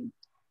 It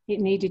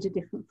needed a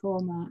different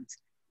format.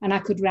 And I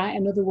could write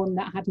another one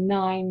that had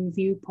 9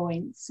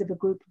 viewpoints of a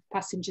group of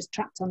passengers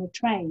trapped on a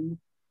train,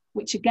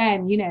 which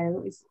again,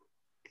 is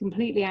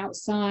completely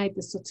outside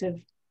the sort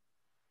of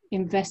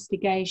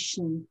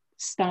investigation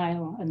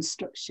style and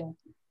structure.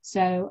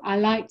 So I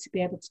like to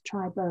be able to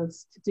try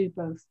both, to do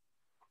both.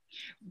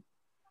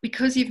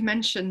 Because you've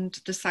mentioned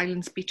the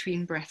silence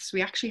between breaths,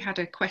 we actually had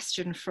a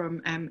question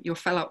from your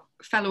fellow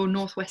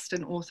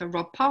Northwestern author,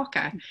 Rob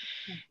Parker,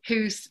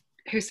 who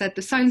said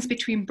the silence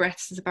between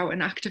breaths is about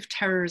an act of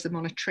terrorism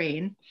on a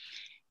train.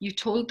 You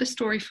told the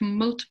story from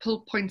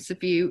multiple points of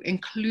view,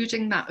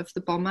 including that of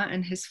the bomber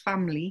and his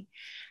family.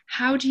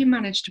 How do you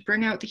manage to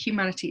bring out the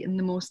humanity in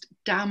the most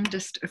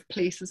damnedest of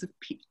places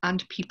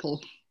and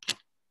people?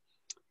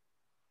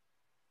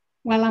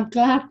 Well, I'm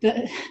glad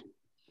that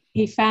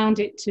he found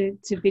it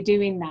to be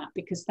doing that,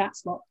 because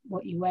that's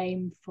what you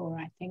aim for,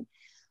 I think.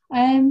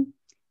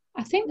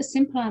 I think the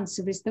simple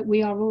answer is that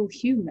we are all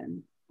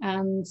human.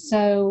 And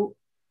so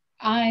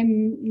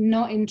I'm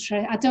not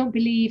interested, I don't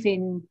believe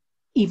in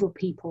evil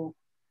people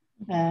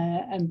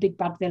and big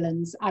bad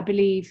villains. I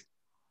believe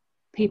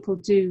people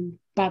do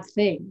bad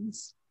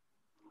things.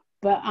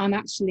 but I'm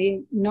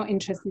actually not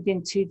interested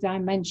in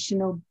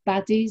two-dimensional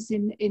baddies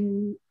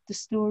in the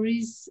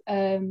stories.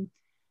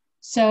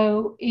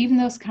 So even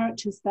those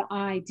characters that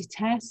I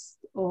detest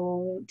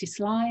or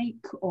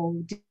dislike or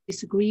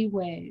disagree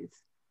with,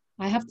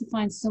 I have to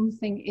find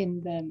something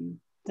in them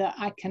that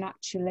I can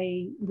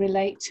actually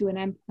relate to and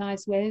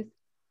empathize with.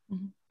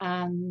 Mm-hmm.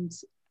 And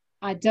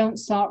I don't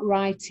start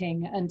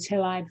writing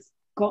until I've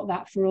got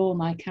that for all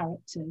my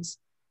characters.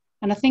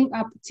 And I think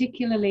I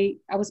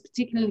was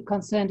particularly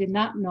concerned in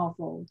that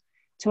novel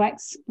to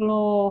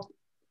explore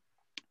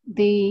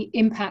the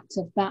impact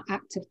of that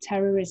act of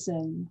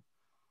terrorism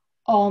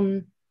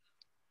on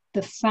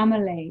the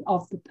family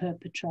of the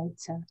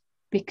perpetrator,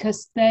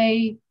 because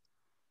they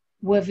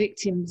were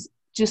victims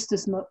just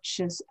as much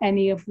as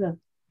any of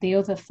the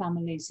other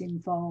families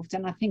involved.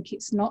 And I think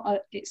it's not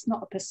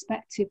a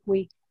perspective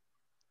we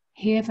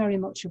hear very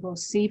much of or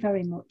see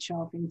very much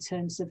of in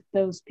terms of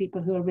those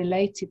people who are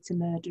related to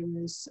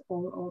murderers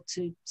or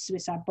to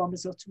suicide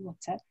bombers or to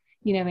whatever,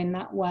 you know, in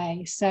that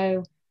way.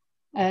 So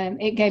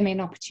it gave me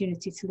an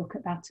opportunity to look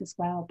at that as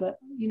well. But,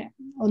 you know,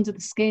 under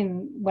the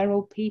skin, we're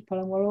all people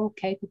and we're all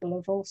capable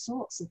of all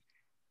sorts of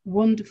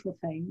wonderful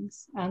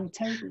things and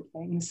terrible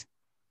things.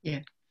 Yeah.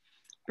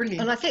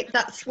 Brilliant. And I think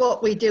that's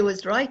what we do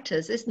as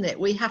writers, isn't it?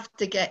 We have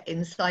to get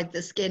inside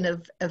the skin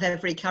of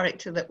every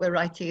character that we're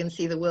writing and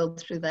see the world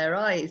through their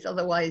eyes.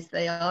 Otherwise,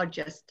 they are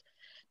just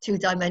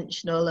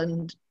two-dimensional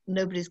and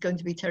nobody's going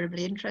to be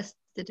terribly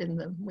interested in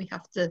them. We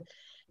have to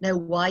know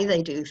why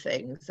they do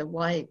things and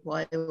why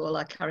all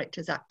our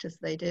characters act as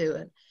they do.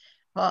 And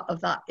part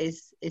of that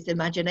is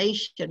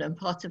imagination, and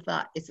part of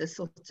that is a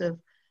sort of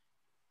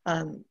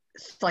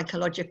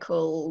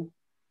psychological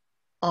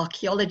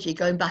archaeology,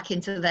 going back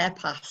into their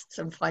pasts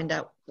and find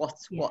out what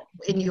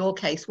in your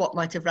case what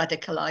might have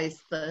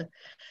radicalized the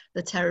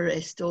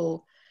terrorist,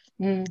 or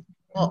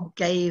what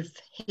gave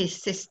his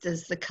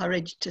sisters the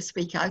courage to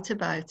speak out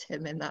about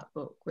him in that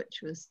book,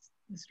 which was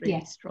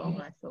really strong,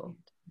 I thought.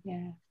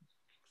 Yeah.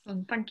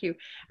 Thank you.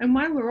 And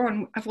while we're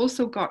on, I've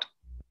also got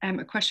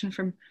a question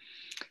from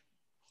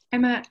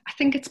Emma. I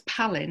think it's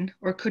Palin,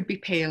 or it could be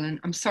Palin.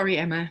 I'm sorry,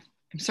 Emma.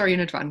 I'm sorry in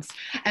advance.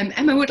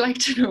 Emma would like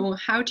to know,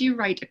 how do you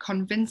write a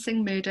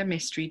convincing murder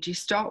mystery? Do you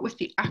start with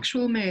the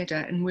actual murder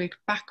and work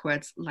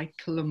backwards like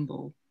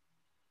Columbo?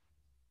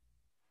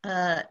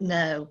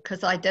 No,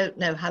 because I don't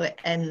know how it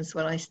ends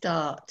when I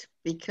start,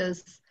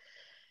 because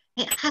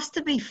it has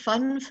to be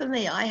fun for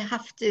me. I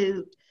have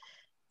to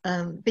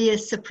be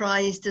as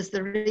surprised as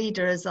the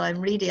reader as I'm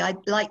reading.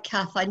 Like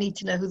Cath, I need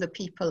to know who the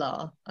people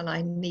are, and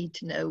I need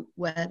to know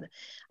where,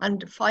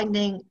 and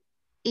finding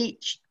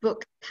each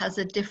book has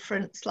a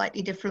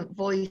slightly different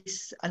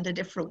voice and a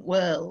different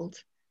world.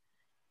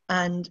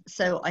 And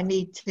so I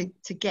need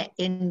to get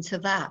into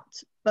that.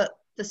 But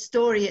the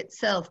story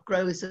itself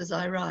grows as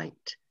I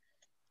write.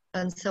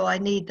 And so I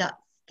need that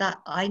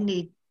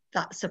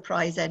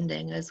surprise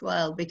ending as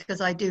well, because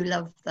I do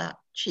love that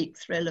cheap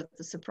thrill of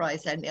the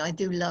surprise ending. I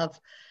do love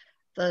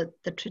the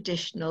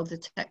traditional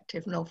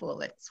detective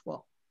novel.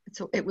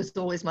 It was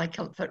always my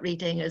comfort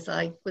reading as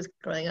I was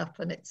growing up,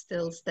 and it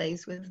still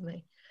stays with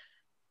me.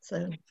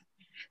 So,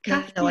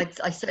 Cath, no, I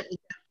certainly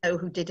don't know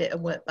who did it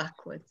and work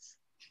backwards.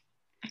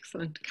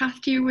 Excellent.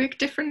 Cath, do you work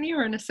differently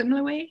or in a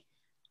similar way?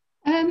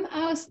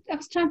 I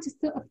was trying to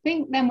sort of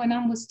think then when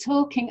Anne was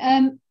talking.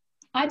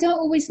 I don't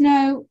always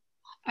know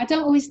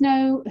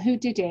who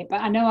did it, but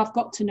I know I've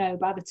got to know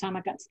by the time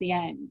I get to the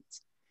end.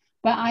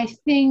 But I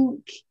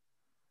think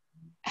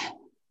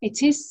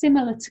it is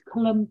similar to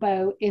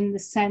Columbo in the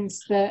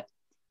sense that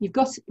you've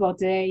got a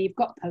body, you've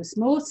got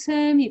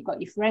post-mortem, you've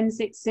got your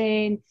forensics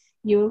in,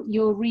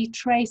 you're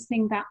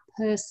retracing that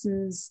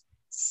person's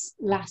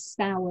last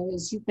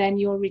hours, then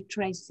you're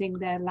retracing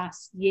their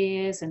last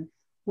years and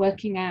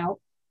working out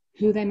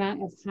who they might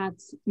have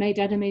made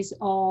enemies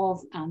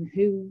of and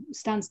who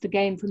stands to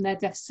gain from their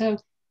death. So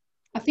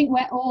I think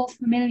we're all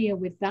familiar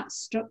with that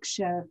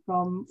structure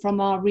from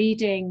our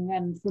reading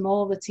and from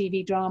all the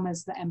TV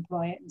dramas that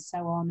employ it and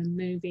so on, and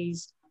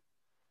movies.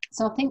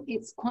 So I think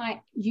it's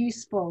quite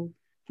useful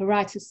for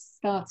writers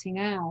starting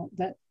out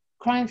that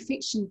crime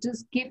fiction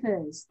does give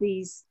us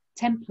these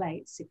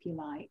templates, if you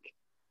like,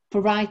 for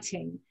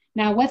writing.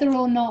 Now, whether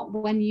or not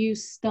when you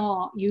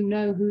start, you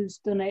know who's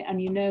done it and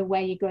you know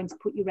where you're going to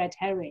put your red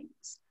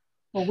herrings,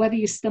 or whether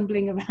you're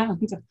stumbling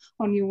around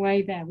on your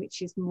way there,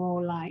 which is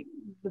more like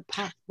the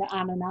path that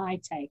Anne and I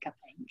take, I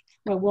think.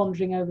 We're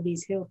wandering over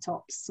these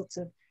hilltops, sort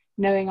of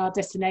knowing our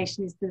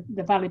destination is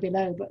the valley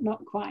below, but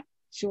not quite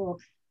sure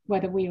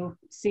whether we'll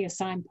see a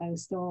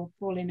signpost or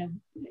fall in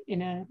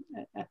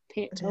a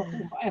pit or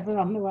whatever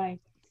on the way.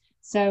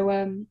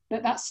 So,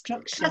 but that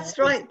structure. That's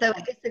right, though.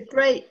 It's a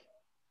great,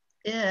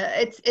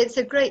 it's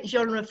a great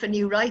genre for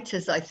new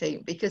writers, I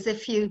think, because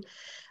if you,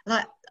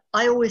 like,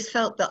 I always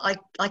felt that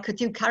I could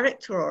do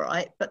character all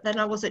right, but then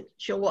I wasn't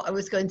sure what I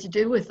was going to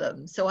do with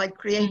them. So I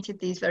created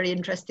these very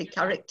interesting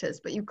characters,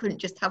 but you couldn't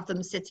just have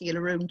them sitting in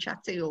a room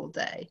chatting all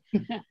day.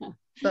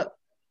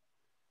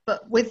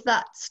 But with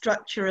that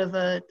structure of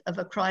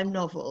a crime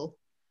novel,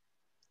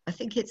 I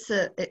think it's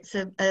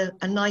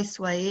a nice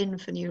way in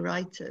for new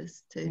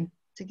writers to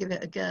give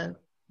it a go.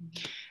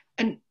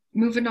 And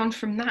moving on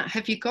from that,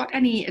 have you got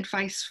any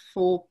advice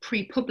for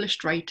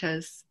pre-published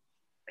writers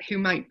who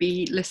might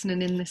be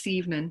listening in this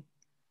evening?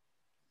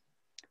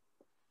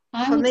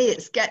 For me,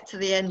 it's get to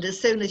the end as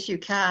soon as you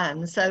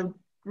can. So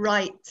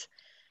write.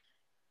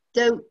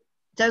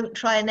 Don't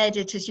try and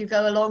edit as you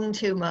go along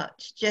too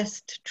much.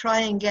 Just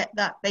try and get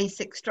that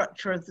basic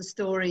structure of the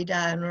story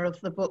down or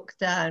of the book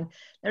down.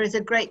 There is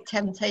a great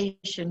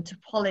temptation to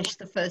polish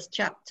the first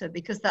chapter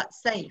because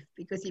that's safe,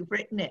 because you've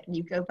written it and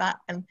you go back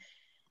and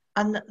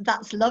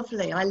that's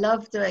lovely. I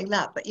love doing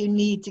that, but you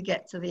need to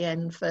get to the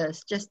end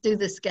first. Just do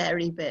the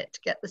scary bit,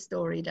 get the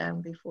story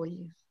down before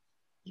you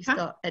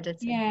start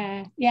editing.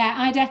 Yeah,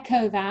 I'd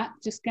echo that.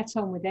 Just get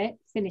on with it,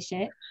 finish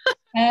it.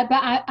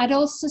 But I'd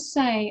also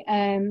say,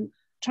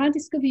 try and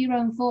discover your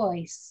own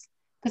voice,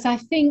 because I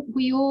think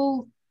we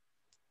all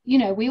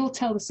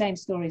tell the same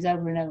stories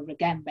over and over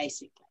again,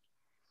 basically.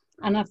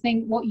 And I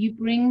think what you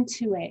bring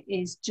to it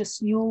is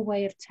just your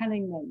way of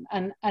telling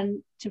them.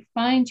 And to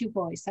find your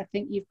voice, I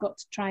think you've got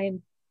to try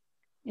and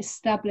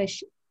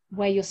establish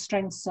where your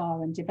strengths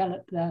are and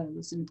develop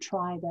those and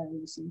try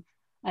those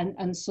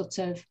and sort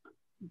of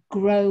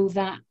grow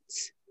that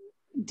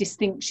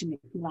distinction, if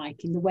you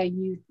like, in the way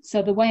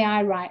so the way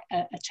I write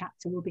a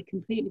chapter will be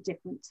completely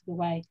different to the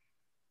way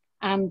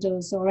Anne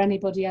does, or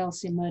anybody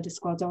else in Murder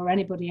Squad, or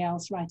anybody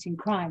else writing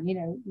crime.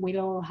 We'll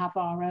all have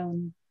our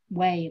own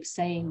way of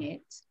saying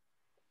it.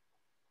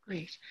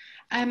 Great.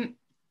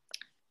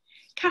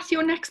 Cath,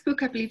 your next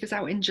book, I believe, is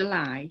out in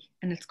July,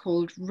 and it's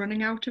called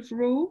Running Out of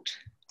Road.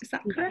 Is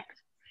that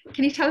correct?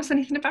 Can you tell us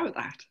anything about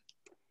that?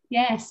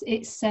 Yes,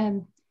 it's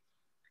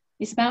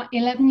about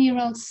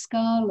 11-year-old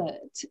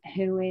Scarlett,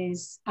 who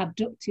is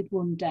abducted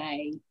one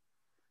day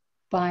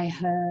by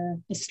her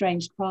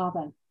estranged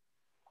father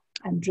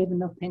and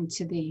driven up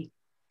into the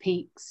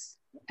peaks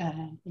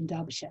in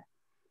Derbyshire.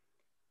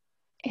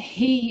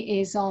 He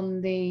is on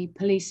the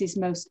police's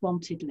most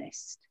wanted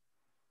list.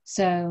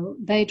 So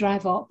they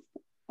drive up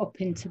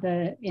into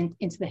the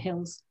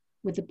hills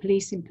with the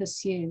police in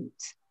pursuit.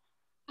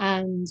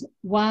 And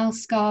while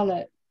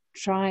Scarlett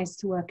tries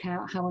to work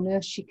out how on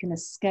earth she can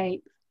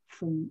escape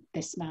from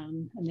this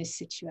man and this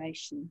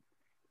situation,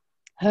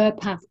 her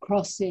path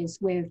crosses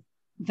with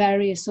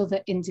various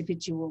other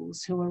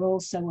individuals who are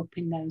also up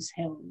in those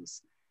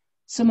hills.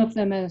 Some of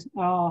them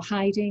are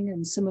hiding,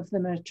 and some of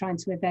them are trying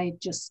to evade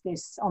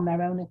justice on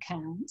their own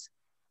account,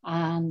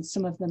 and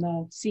some of them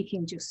are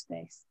seeking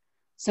justice.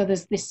 So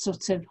there's this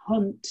sort of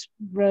hunt,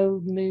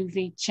 road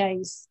movie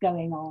chase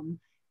going on.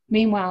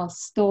 Meanwhile,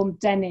 Storm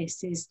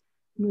Dennis is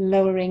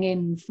lowering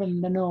in from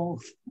the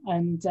north,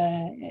 and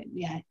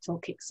it all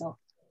kicks off.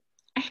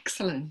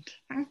 Excellent,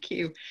 thank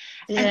you.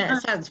 Yeah,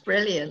 it sounds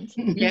brilliant.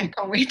 Yeah,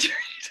 can't wait to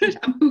read it.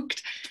 I'm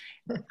hooked.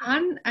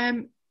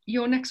 Anne,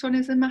 your next one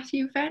is a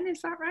Matthew Venn,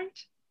 is that right?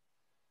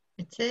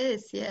 It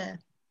is, yeah.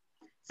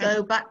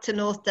 So back to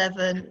North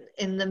Devon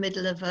in the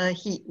middle of a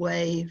heat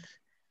wave.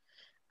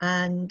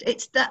 And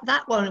it's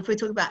that one, if we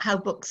talk about how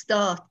books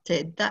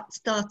started, that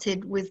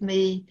started with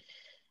me.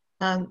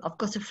 I've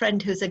got a friend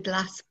who's a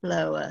glass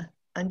blower,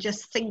 and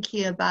just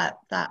thinking about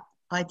that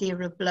idea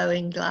of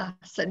blowing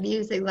glass and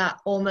using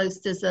that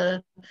almost as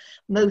a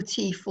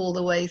motif all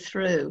the way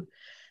through,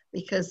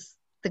 because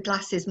the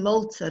glass is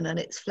molten and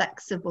it's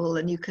flexible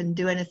and you can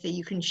do anything,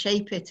 you can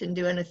shape it and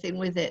do anything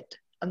with it.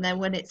 And then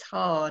when it's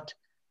hard,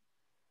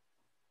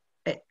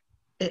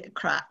 it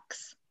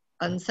cracks.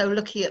 And so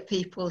looking at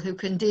people who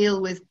can deal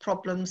with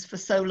problems for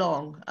so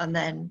long and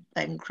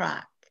then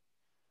crack.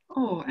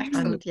 Oh,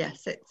 excellent. And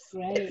yes,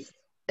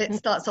 it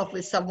starts off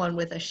with someone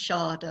with a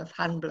shard of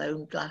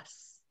hand-blown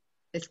glass.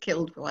 Is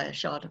killed by a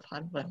shard of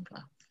hand-blown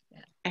glass. Yeah.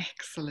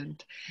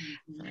 Excellent.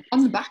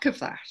 On the back of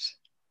that,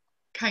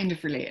 kind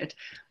of related,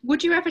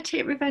 would you ever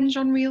take revenge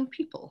on real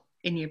people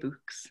in your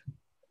books?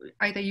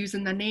 Either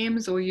using their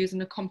names or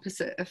using a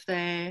composite of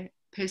their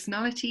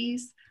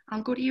personalities?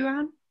 I'll go to you,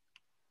 Anne.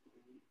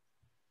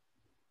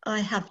 I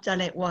have done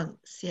it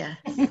once, yes,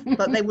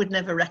 but they would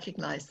never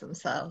recognise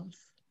themselves.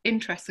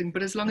 Interesting,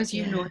 but as long as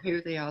you know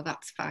who they are,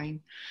 that's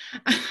fine.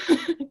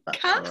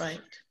 That's all right.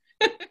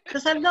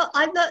 Because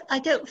I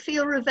don't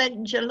feel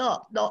revenge a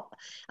lot,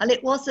 and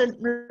it wasn't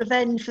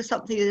revenge for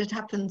something that had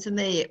happened to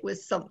me. It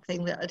was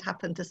something that had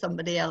happened to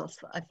somebody else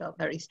that I felt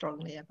very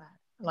strongly about.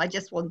 And I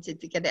just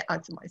wanted to get it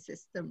out of my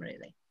system,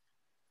 really.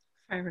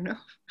 Fair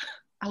enough.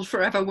 I'll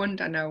forever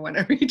wonder now when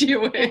I read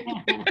your way.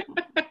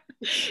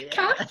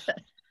 Cath?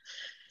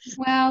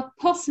 Well,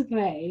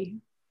 possibly,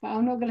 but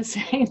I'm not going to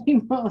say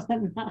any more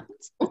than that.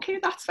 Okay,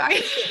 that's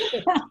fine.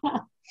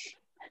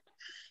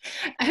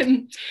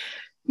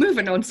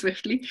 Moving on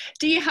swiftly,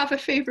 do you have a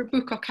favourite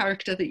book or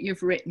character that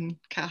you've written,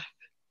 Cath?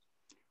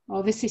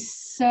 Oh, this is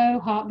so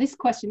hard. This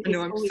question is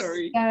always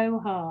so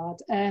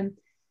hard.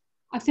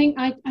 I think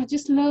I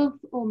just love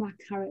all my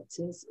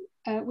characters,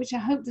 which I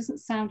hope doesn't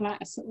sound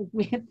like a sort of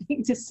weird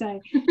thing to say.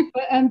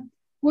 But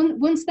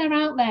once they're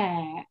out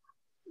there,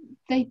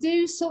 they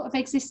do sort of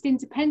exist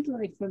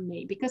independently from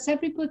me, because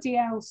everybody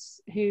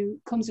else who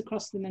comes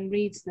across them and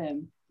reads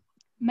them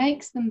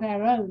makes them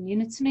their own, you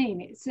know what I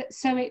mean?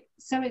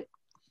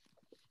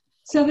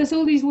 So there's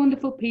all these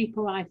wonderful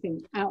people, I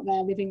think, out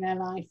there living their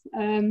life.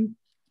 And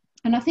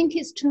I think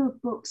it's true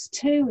of books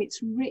too.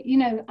 You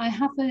know, I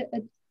have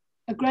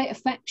a great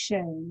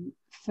affection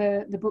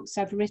for the books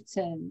I've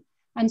written.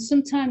 And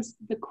sometimes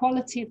the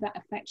quality of that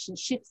affection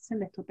shifts a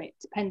little bit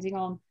depending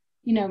on,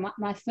 you know,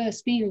 my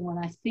first feeling when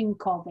I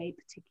think of a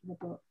particular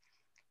book.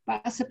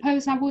 But I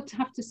suppose I would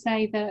have to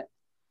say that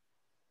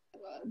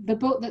the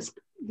book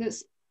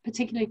that's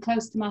particularly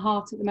close to my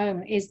heart at the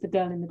moment is The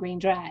Girl in the Green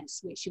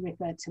Dress, which you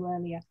referred to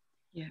earlier.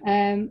 Yeah.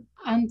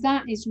 And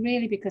that is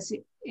really because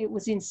it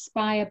was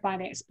inspired by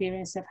the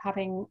experience of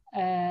having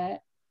a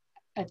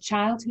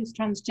child who's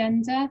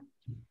transgender,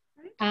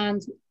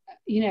 and,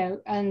 you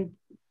know,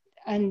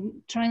 and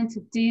trying to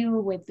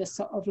deal with the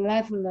sort of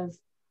level of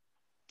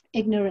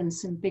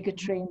ignorance and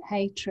bigotry and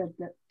hatred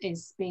that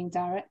is being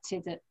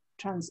directed at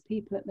trans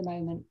people at the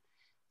moment.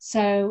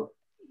 So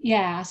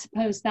yeah, I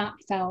suppose that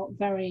felt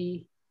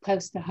very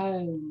close to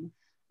home,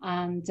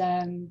 and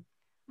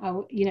I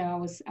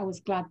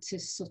was glad to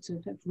sort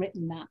of have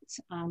written that,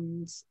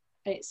 and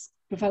it's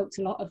provoked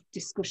a lot of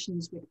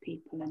discussions with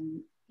people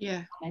and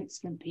comments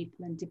from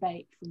people and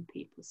debate from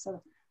people.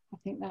 So I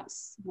think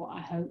that's what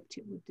I hoped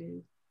it would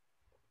do.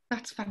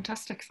 That's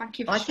fantastic. Thank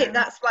you for I sharing. think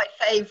that's my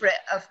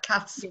favourite of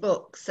Cath's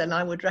books, and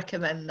I would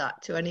recommend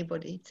that to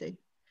anybody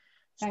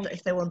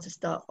if they want to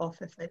start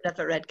off, if they've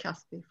never read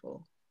Cath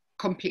before.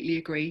 Completely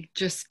agree.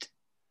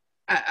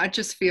 I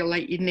just feel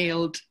like you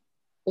nailed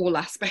all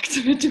aspects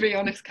of it, to be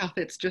honest, Cath.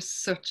 It's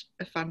just such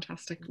a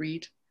fantastic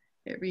read.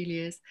 It really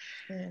is.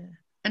 Yeah.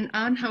 And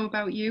Anne, how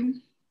about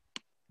you?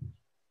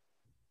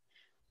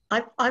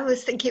 I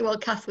was thinking while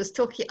Cath was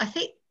talking, I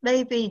think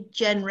maybe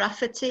Jen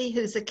Rafferty,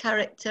 who's a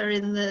character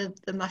in the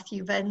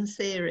Matthew Venn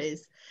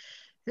series,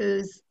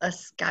 who's a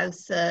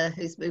Scouser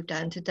who's moved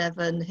down to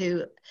Devon,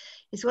 who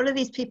is one of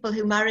these people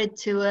who married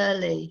too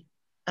early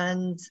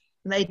and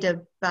made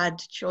a bad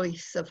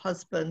choice of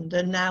husband,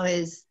 and now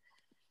is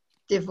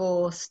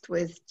divorced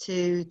with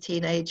 2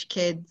 teenage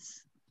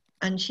kids.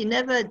 And she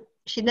never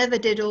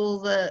did all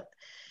the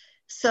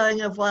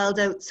sowing of wild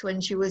oats when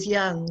she was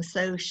young,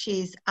 so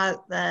she's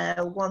out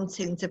there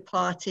wanting to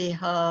party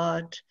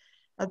hard,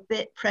 a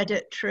bit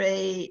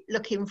predatory,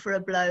 looking for a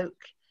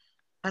bloke,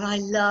 and I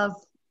love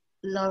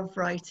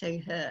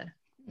writing her.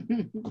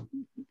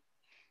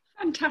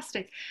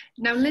 Fantastic.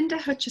 Now, Linda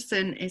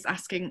Hutchison is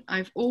asking,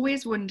 I've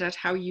always wondered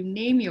how you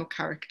name your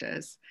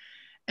characters,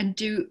 and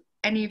do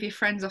any of your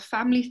friends or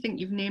family think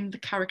you've named the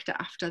character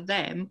after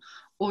them,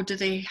 or do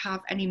they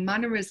have any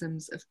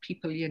mannerisms of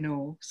people you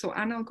know? So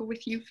Anne, I'll go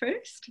with you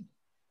first.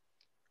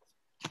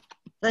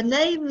 The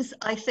names,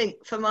 I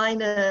think, for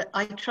mine are,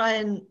 I try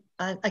and,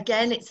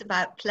 again, it's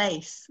about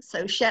place.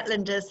 So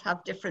Shetlanders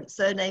have different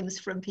surnames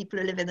from people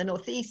who live in the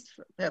northeast,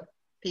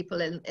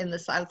 people in the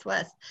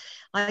southwest.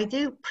 I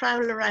do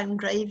prowl around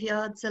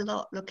graveyards a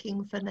lot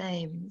looking for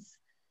names.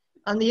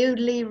 And the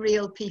only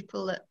real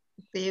people,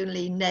 the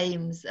only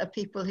names are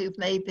people who've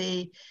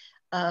maybe,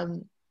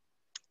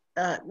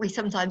 we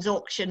sometimes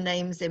auction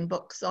names in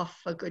books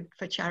off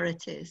for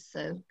charities.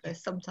 So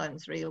there's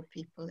sometimes real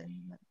people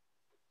in them,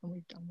 and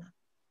we've done that.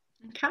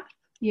 Okay.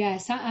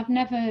 Yes, I've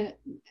never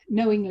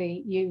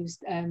knowingly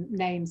used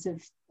names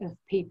of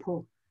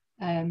people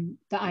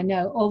that I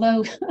know,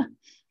 although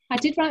I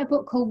did write a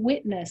book called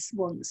Witness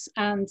once,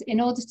 and in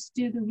order to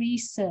do the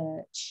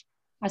research,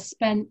 I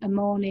spent a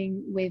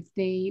morning with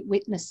the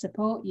Witness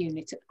Support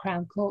Unit at the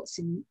Crown Courts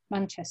in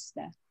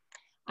Manchester.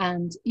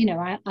 And, you know,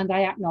 I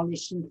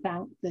acknowledged and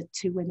thanked the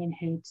 2 women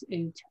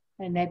who'd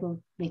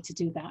enabled me to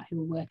do that, who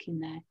were working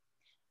there.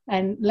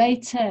 And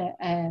later,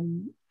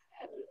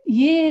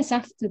 years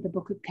after the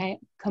book had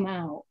come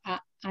out,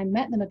 I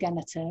met them again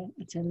at a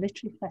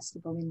literary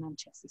festival in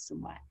Manchester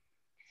somewhere.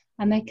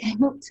 And they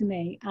came up to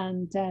me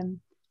and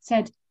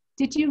said,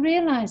 did you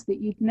realise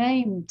that you'd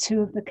named 2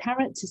 of the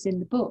characters in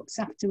the books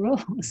after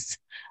us?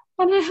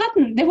 And I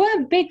hadn't. They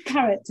weren't big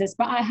characters,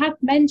 but I had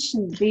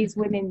mentioned these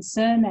women's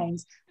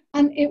surnames.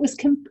 And it was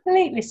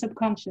completely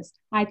subconscious.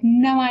 I had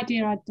no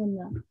idea I'd done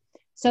that.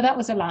 So that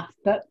was a laugh.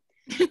 But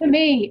for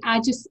me, I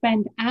just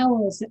spend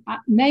hours.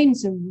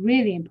 Names are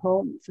really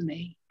important for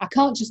me. I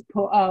can't just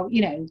put,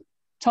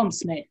 Tom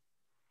Smith.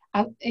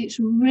 It's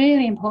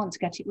really important to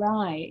get it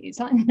right. It's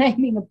like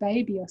naming a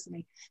baby or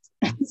something.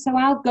 So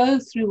I'll go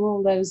through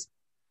all those,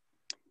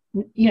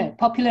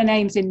 popular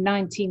names in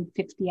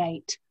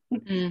 1958.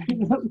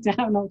 Look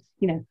down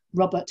on,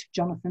 Robert,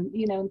 Jonathan,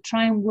 and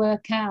try and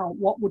work out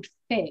what would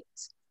fit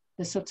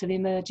the sort of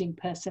emerging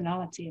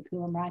personality of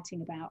who I'm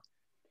writing about.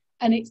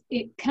 And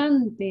it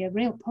can be a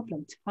real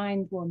problem to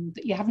find one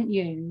that you haven't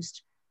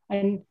used.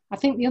 And I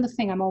think the other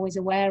thing I'm always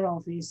aware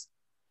of is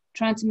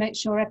trying to make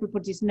sure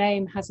everybody's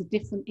name has a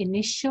different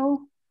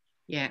initial.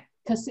 Yeah.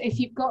 Because if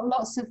you've got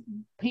lots of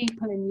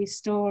people in your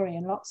story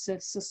and lots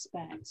of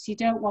suspects, you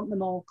don't want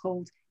them all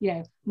called,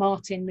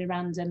 Martin,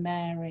 Miranda,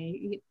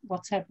 Mary,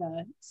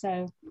 whatever.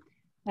 So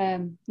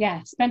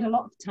spend a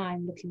lot of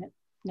time looking at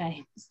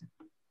names.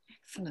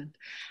 Excellent.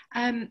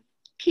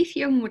 Keith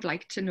Young would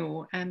like to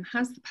know,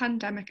 has the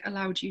pandemic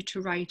allowed you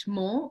to write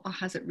more, or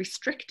has it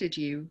restricted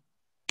you?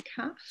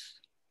 Cath?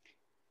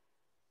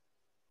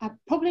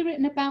 I've probably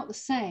written about the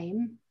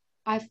same.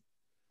 I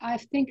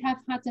think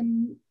I've had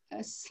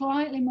a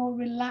slightly more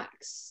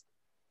relaxed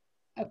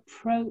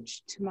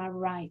approach to my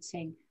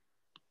writing,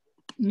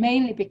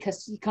 mainly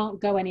because you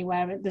can't go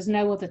anywhere. There's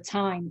no other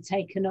time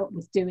taken up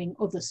with doing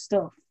other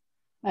stuff.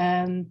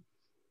 And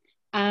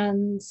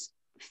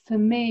for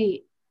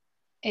me,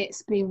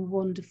 it's been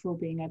wonderful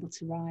being able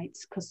to write,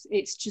 because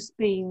it's just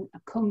been a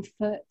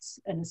comfort,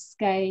 an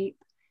escape.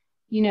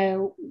 You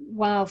know,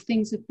 while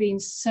things have been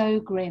so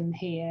grim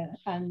here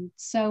and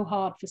so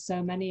hard for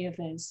so many of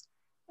us,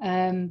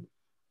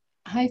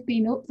 I've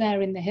been up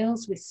there in the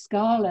hills with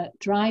Scarlett,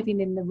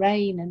 driving in the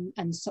rain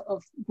and sort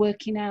of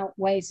working out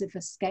ways of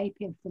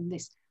escaping from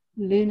this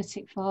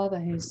lunatic father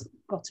who's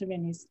got her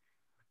in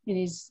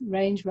his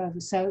Range Rover.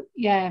 So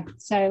yeah,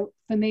 so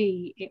for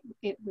me,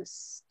 it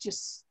was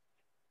just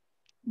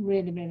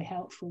really, really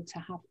helpful to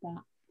have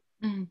that.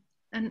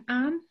 And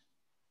Anne?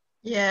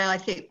 Yeah, I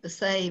think the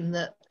same,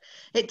 that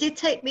it did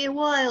take me a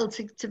while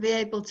to be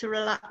able to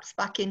relapse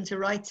back into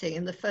writing.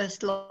 In the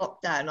first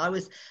lockdown, I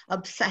was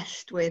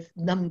obsessed with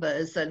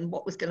numbers and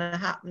what was going to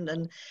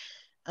happen,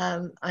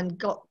 and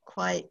got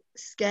quite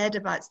scared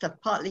about stuff,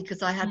 partly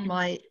because I had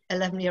my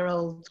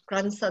 11-year-old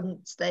grandson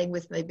staying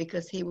with me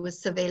because he was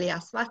severely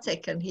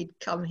asthmatic, and he'd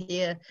come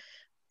here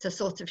to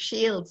sort of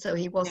shield so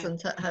he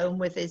wasn't at home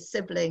with his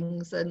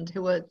siblings and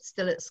who were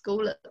still at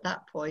school at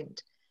that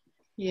point.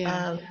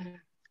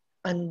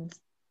 And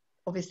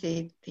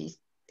obviously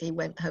he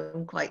went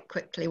home quite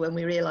quickly when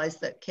we realized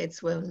that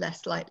kids were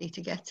less likely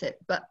to get it.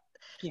 But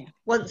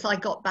once I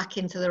got back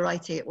into the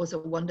writing, it was a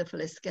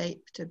wonderful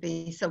escape to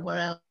be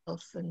somewhere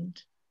else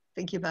and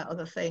thinking about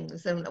other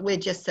things. And we're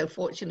just so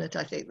fortunate,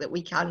 I think, that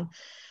we can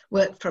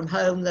work from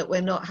home, that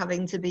we're not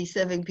having to be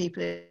serving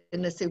people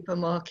in the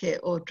supermarket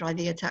or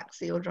driving a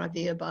taxi or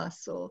driving a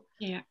bus or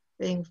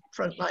being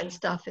frontline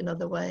staff in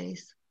other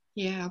ways.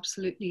 Yeah,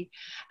 absolutely.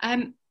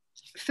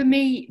 For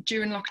me,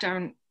 during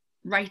lockdown,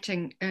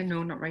 reading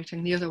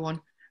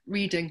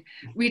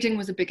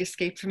was a big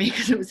escape for me,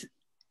 because it was,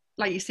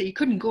 like you say, you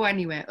couldn't go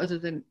anywhere other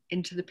than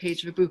into the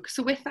page of a book.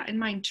 So with that in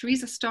mind,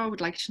 Teresa Starr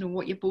would like to know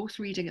what you're both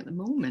reading at the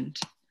moment.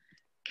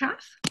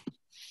 Cath?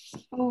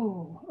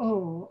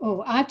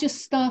 I've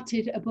just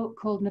started a book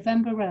called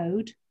November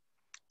Road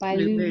by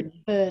Lou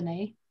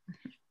Burney,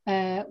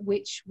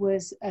 which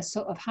was a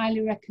sort of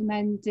highly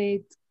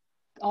recommended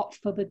op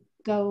for the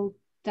Gold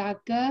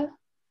Dagger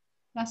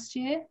last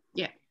year.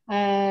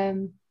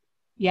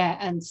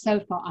 And so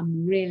far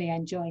I'm really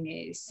enjoying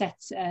it. It's set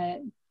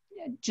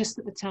just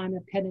at the time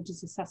of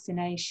Kennedy's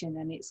assassination,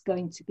 and it's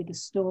going to be the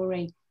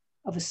story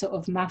of a sort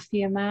of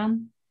mafia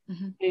man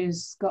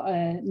who's got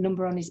a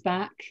number on his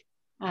back,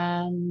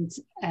 and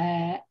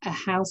a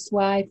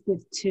housewife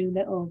with 2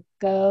 little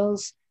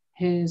girls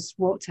who's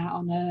walked out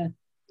on her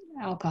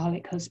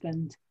alcoholic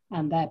husband,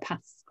 and their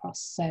paths cross.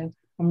 So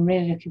I'm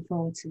really looking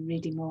forward to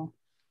reading more.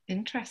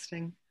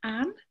 Interesting.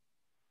 Anne?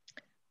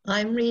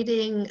 I'm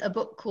reading a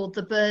book called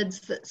The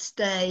Birds That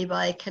Stay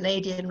by a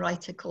Canadian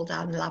writer called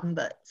Anne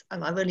Lambert,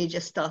 and I've only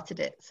just started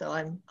it, so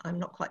I'm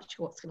not quite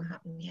sure what's going to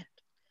happen yet.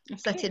 Okay.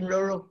 Set in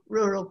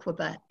rural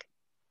Quebec.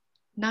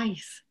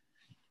 Nice.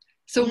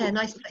 So yeah,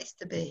 nice place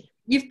to be.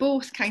 You've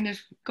both kind of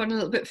gone a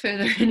little bit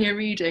further in your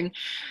reading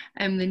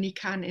than you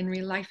can in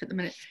real life at the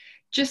minute.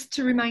 Just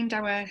to remind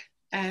our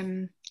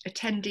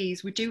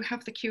attendees, we do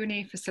have the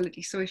Q&A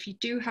facility, so if you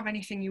do have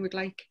anything you would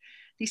like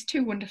these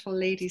 2 wonderful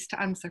ladies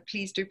to answer,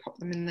 please do pop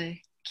them in the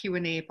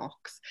Q&A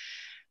box.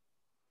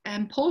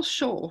 Paul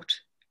Short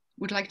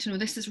would like to know,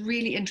 this is a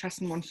really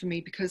interesting one for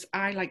me because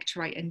I like to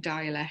write in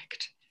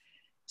dialect.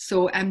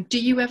 So do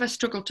you ever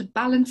struggle to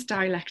balance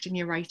dialect in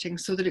your writing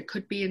so that it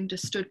could be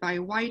understood by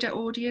a wider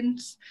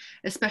audience,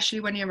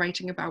 especially when you're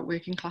writing about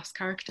working class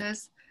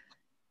characters?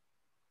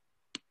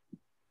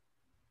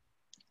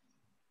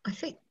 I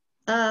think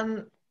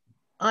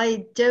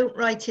I don't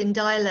write in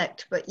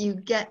dialect, but you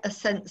get a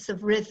sense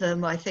of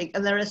rhythm, I think.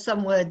 And there are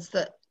some words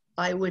that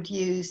I would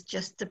use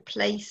just to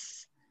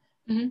place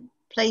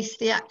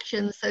the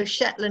action. So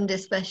Shetland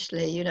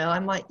especially, you know, I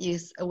might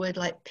use a word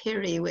like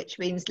piri, which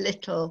means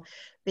little,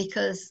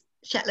 because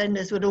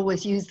Shetlanders would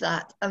always use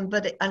that. And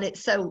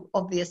it's so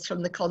obvious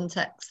from the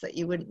context that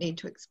you wouldn't need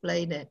to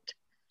explain it.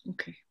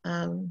 Okay.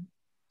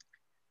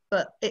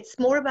 But it's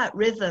more about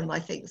rhythm, I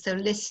think. So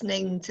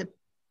listening to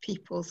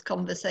people's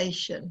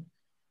conversation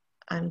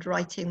and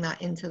writing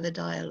that into the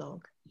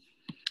dialogue.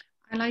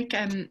 I like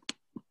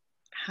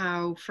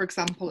how, for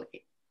example,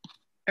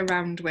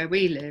 around where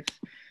we live,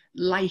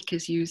 like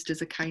is used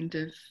as a kind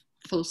of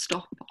full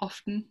stop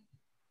often.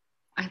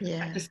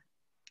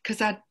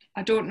 Because I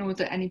don't know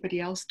that anybody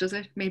else does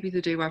it. Maybe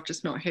they do, I've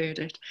just not heard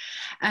it.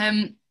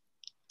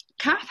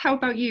 Cath, how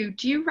about you?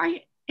 Do you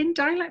write in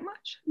dialect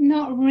much?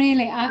 Not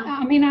really.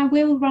 I mean, I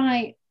will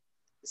write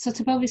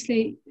sort of,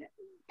 obviously,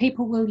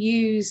 people will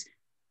use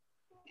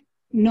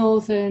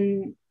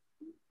northern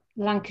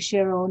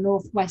Lancashire or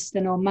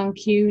Northwestern or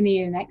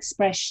Mancunian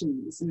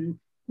expressions, and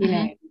you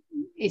know,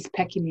 it's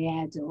pecking the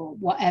head or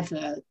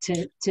whatever,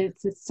 to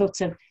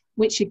sort of,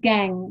 which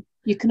again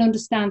you can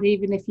understand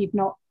even if you've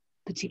not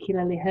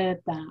particularly heard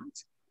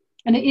that.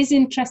 And it is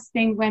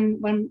interesting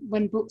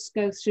when books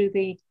go through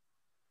the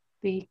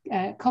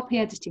copy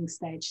editing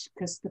stage,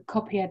 because the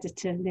copy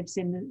editor lives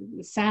in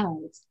the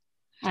South,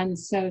 and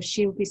so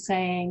she'll be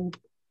saying,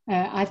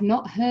 I've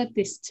not heard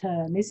this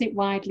term, is it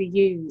widely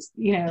used,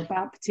 you know,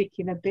 about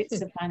particular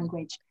bits of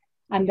language.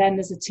 And then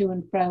there's a to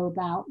and fro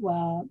about,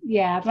 well,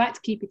 yeah, I'd like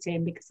to keep it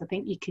in because I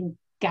think you can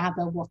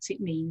gather what it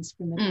means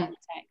from the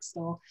context,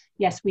 or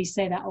yes, we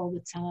say that all the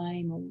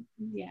time, or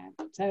yeah.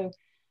 So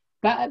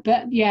but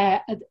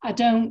yeah, I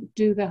don't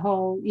do the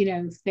whole, you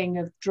know, thing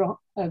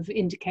of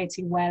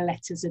indicating where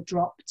letters are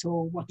dropped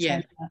or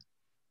whatever,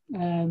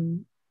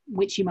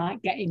 which you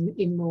might get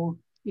in more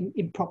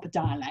in proper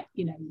dialect.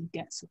 You know, you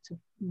get sort of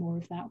more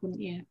of that,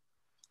 wouldn't you?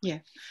 Yeah.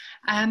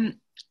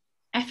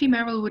 Effie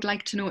Merrill would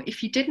like to know,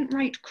 if you didn't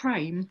write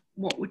crime,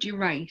 what would you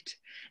write?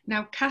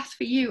 Now, Cath,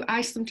 for you,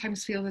 I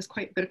sometimes feel there's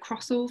quite a bit of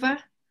crossover.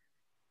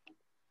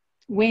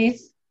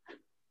 With?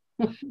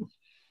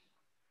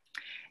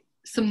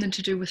 Something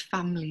to do with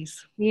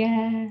families.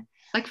 Yeah.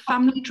 Like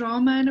family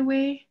drama in a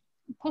way?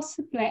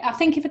 Possibly. I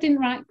think if I didn't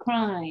write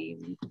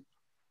crime,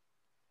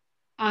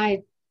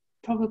 I'd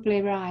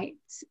probably write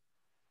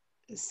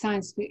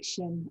science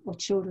fiction or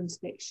children's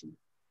fiction.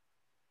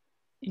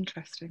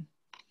 Interesting.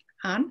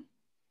 Anne?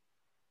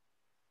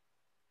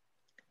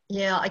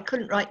 Yeah, I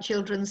couldn't write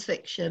children's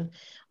fiction.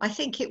 I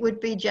think it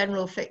would be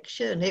general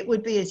fiction. It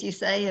would be, as you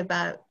say,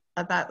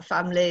 about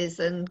families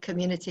and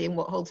community and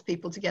what holds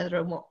people together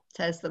and what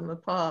tears them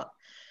apart.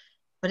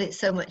 But it's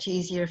so much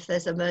easier if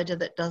there's a murder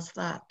that does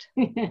that.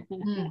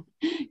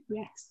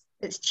 Yes.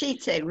 It's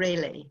cheating,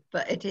 really,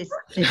 but it is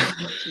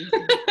much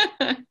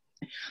easier.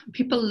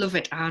 People love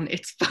it, Anne.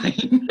 It's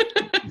fine.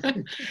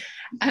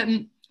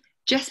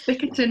 Jess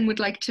Bickerton would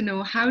like to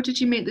know, how did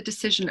you make the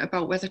decision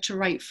about whether to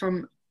write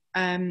from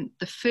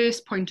the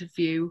first point of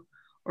view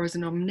or as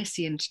an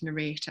omniscient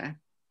narrator?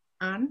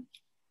 Anne?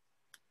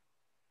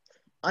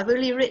 I've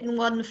only written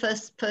one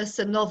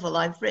first-person novel.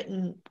 I've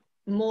written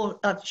more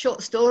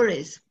short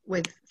stories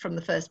from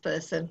the first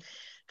person.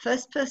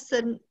 First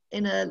person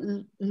in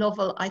a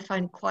novel I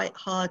find quite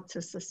hard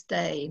to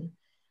sustain,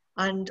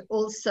 and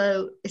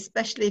also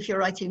especially if you're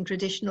writing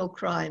traditional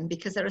crime,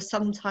 because there are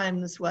some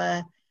times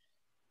where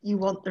you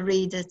want the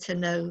reader to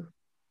know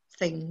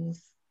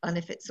things, and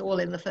if it's all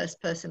in the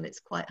first person, it's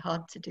quite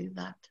hard to do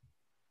that.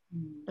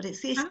 But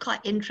it's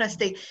quite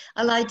interesting,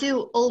 and I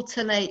do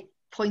alternate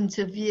point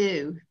of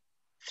view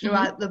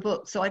throughout the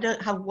book, so I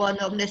don't have one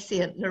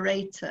omniscient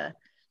narrator.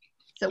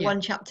 So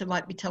one chapter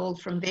might be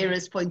told from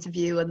Vera's point of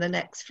view, and the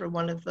next from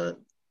one of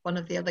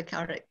the other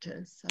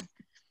characters. So.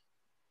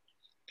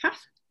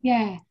 Cath?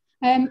 Yeah.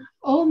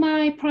 All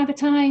my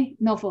Private Eye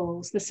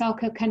novels, the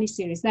Salco Kenny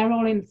series, they're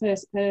all in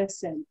first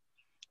person.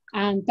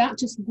 And that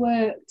just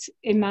worked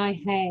in my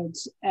head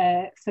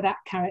for that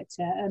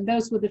character. And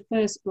those were the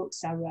first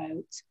books I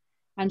wrote.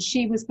 And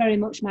she was very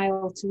much my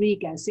alter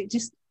ego. So it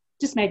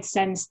just made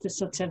sense to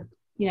sort of,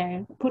 you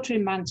know, put her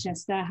in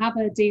Manchester, have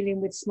her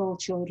dealing with small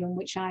children,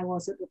 which I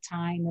was at the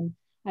time,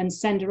 and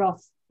send her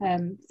off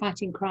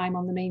fighting crime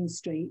on the main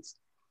street.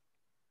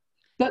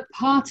 But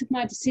part of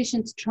my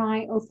decision to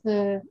try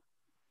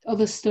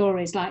other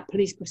stories like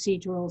police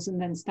procedurals and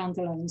then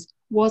standalones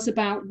was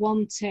about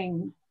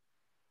wanting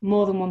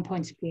more than one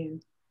point of view.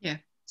 Yeah.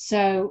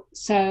 So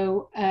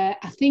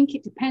I think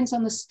it depends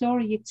on the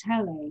story you're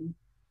telling,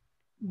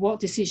 what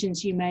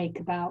decisions you make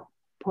about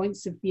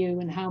points of view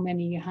and how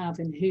many you have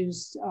and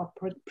who's are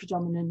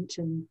predominant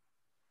and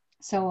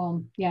so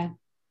on. Yeah.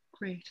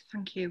 Great,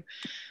 thank you.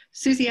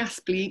 Susie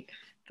Aspley,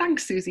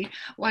 thanks Susie.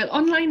 While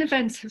online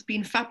events have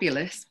been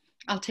fabulous,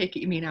 I'll take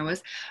it you mean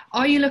ours,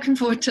 are you looking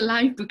forward to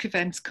live book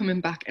events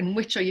coming back, and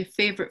which are your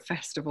favourite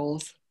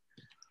festivals?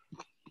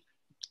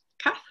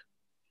 Cath?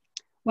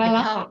 Well,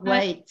 I can't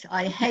wait.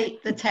 I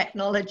hate the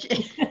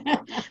technology.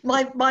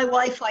 My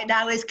Wi-Fi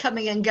now is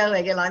coming and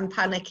going and I'm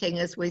panicking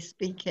as we're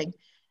speaking.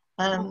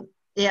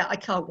 Yeah, I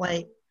can't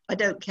wait. I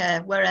don't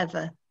care,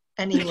 wherever,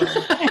 anywhere.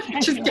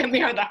 Just get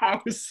me out of the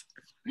house.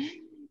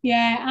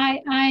 Yeah,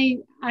 I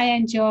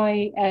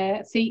enjoy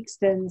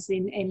Theakston's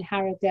in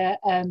Harrogate.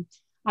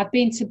 I've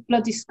been to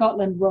Bloody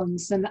Scotland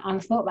once and I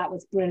thought that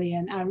was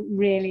brilliant. I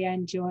really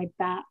enjoyed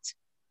that.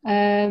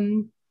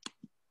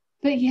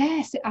 But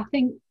yes, I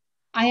think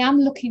I am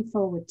looking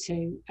forward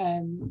to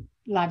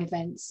live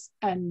events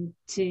and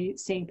to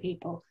seeing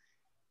people.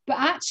 But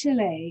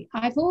actually,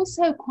 I've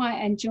also quite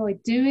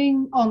enjoyed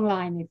doing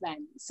online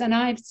events. And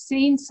I've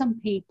seen some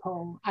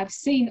people, I've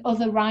seen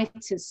other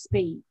writers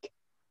speak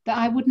that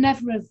I would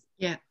never have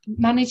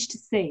managed to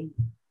see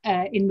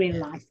in real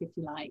life, if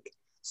you like.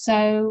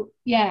 So,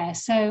 yeah,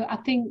 so I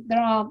think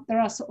there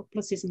are sort of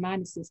pluses and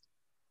minuses.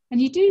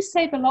 And you do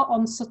save a lot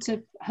on sort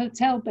of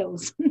hotel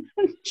bills and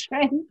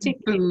train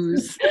tickets.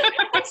 Booze.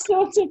 That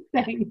sort of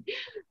thing.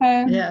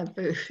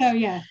 Booze. So,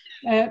 yeah.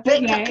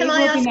 Vic, can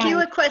I ask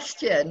you a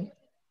question?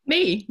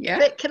 Me, yeah.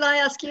 Vic, can I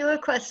ask you a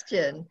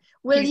question?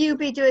 Will Please. you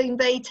be doing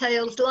Bay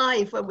Tales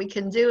live when we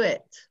can do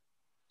it?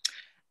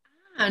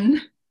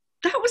 And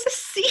that was a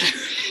secret.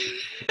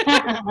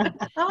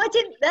 Oh, I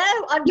didn't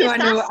know. I'm No, just I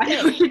know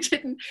asking. you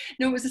didn't.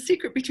 No, it was a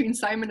secret between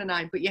Simon and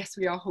I, but yes,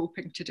 we are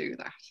hoping to do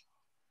that.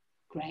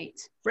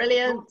 Great.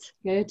 Brilliant.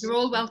 Good. You're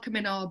all welcome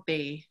in our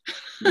bay.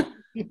 So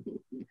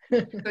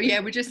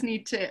yeah, we just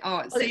need to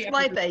Well, see it's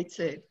my everybody. bay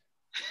too.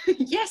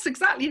 Yes,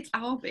 exactly. It's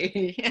our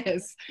bay.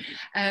 Yes.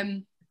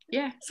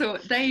 Yeah. So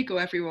there you go,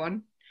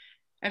 everyone.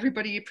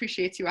 Everybody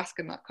appreciates you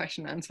asking that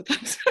question, Anne. So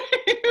thanks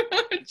very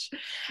much.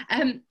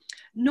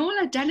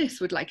 Nola Dennis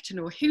would like to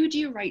know, who do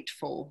you write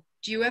for?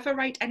 Do you ever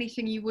write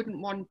anything you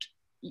wouldn't want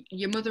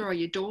your mother or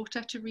your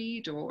daughter to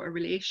read, or a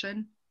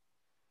relation?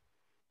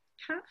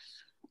 Cath?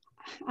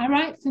 I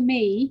write for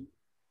me.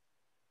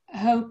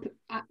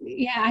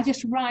 I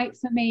just write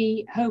for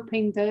me,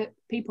 hoping that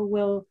people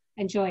will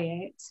enjoy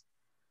it.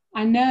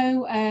 I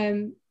know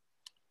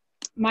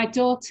my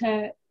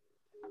daughter,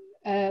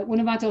 one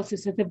of my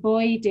daughters has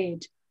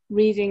avoided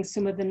reading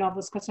some of the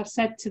novels because I've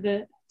said to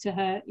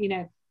her, you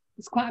know,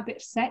 there's quite a bit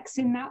of sex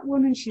in that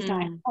one, and she's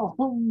like,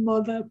 "Oh,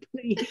 mother,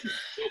 please."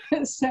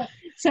 so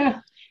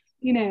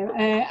you know,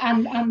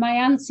 and my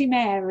Auntie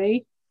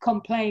Mary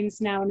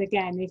complains now and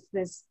again if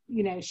there's,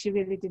 you know, she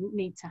really didn't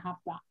need to have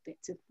that bit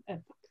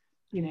of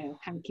you know,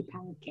 hanky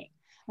panky.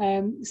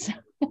 But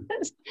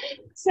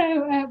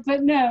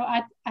no,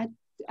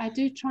 I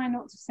do try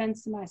not to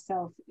censor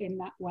myself in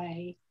that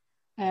way.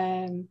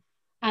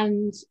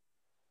 And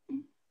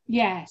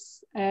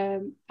yes,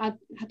 I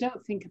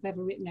don't think I've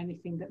ever written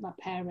anything that my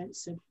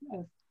parents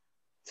have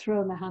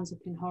thrown their hands up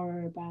in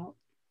horror about.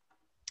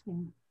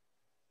 Yeah.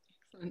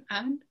 Excellent.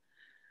 Anne?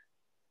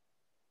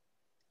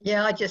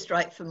 Yeah, I just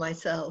write for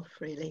myself,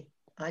 really.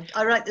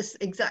 I write this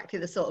exactly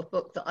the sort of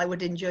book that I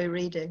would enjoy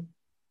reading.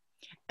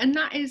 And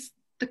that is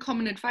the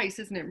common advice,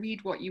 isn't it?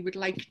 Write what you would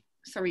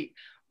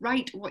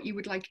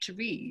like to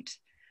read.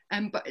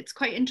 But it's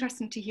quite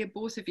interesting to hear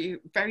both of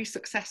you, very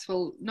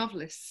successful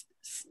novelists,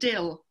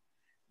 still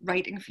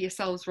writing for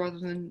yourselves rather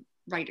than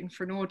writing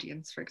for an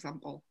audience, for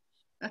example.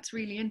 That's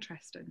really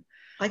interesting.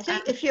 I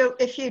think if you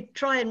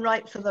try and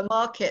write for the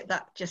market,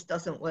 that just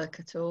doesn't work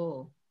at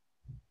all.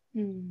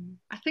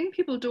 I think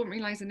people don't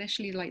realise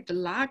initially, like, the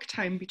lag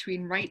time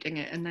between writing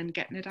it and then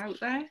getting it out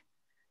there.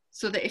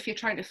 So that if you're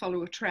trying to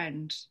follow a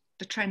trend,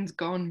 the trend's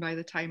gone by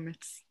the time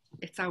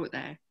it's out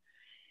there.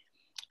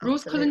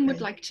 Rose Cullen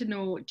would like to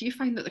know, do you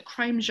find that the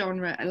crime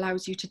genre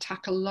allows you to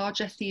tackle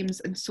larger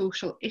themes and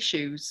social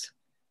issues?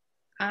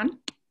 Anne?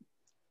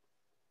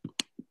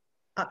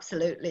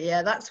 Absolutely,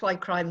 yeah. That's why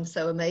crime's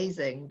so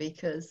amazing,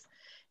 because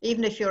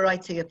even if you're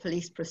writing a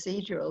police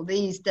procedural,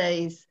 these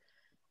days,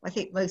 I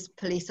think most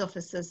police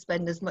officers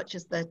spend as much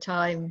as their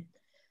time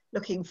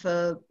looking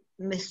for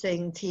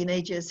missing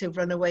teenagers who've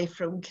run away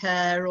from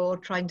care or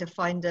trying to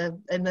find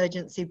an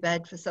emergency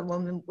bed for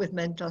someone with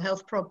mental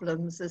health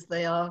problems as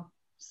they are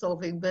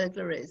solving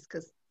burglaries,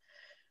 because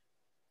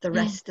the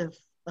rest of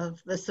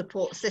the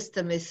support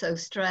system is so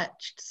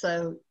stretched.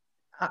 So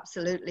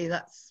absolutely,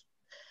 that's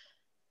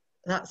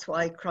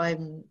why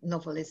crime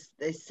novel is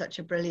such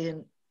a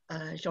brilliant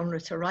genre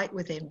to write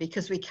within,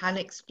 because we can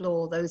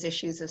explore those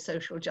issues of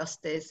social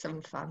justice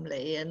and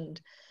family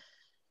and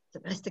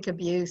domestic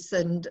abuse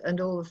and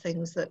all the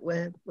things that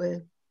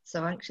we're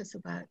so anxious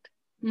about.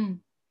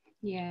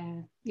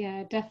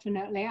 Yeah,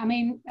 definitely. I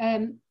mean,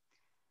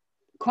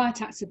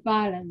 Quiet Acts of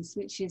Violence,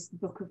 which is the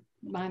book of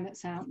mine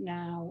that's out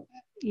now,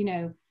 you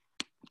know,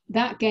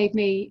 that gave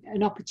me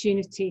an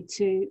opportunity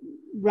to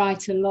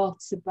write a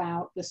lot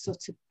about the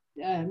sort of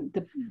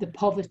the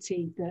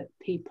poverty that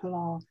people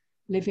are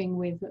living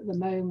with at the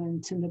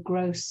moment, and the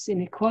gross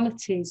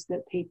inequalities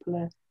that people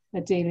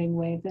are dealing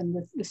with, and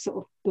the sort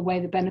of the way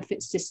the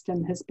benefit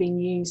system has been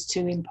used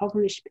to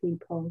impoverish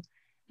people.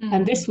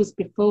 And this was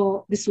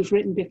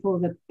written before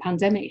the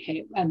pandemic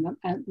hit, and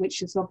which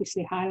has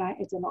obviously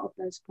highlighted a lot of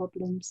those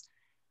problems.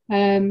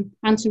 And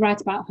to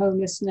write about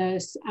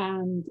homelessness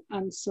and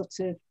sort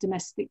of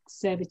domestic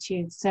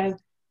servitude. So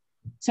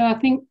I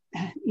think,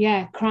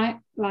 yeah,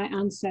 crime, like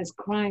Anne says,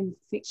 crime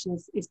fiction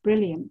is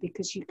brilliant,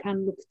 because you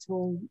can look at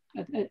all,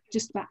 at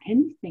just about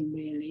anything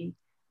really,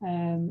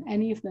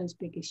 any of those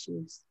big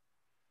issues.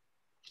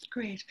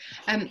 Great.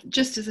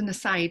 Just as an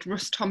aside,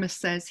 Russ Thomas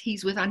says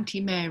he's with Auntie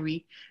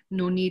Mary,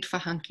 no need for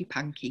hanky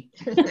panky.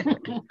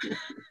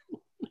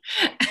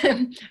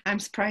 I'm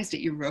surprised at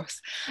you,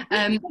 Russ.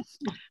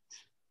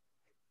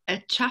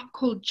 A chap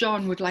called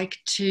John would like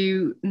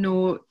to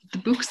know, the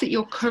books that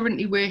you're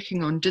currently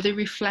working on, do they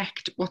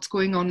reflect what's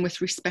going on with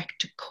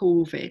respect to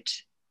COVID?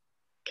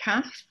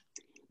 Cath?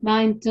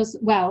 Mine does.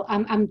 Well,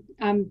 I'm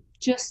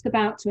just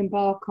about to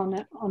embark on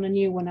a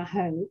new one, I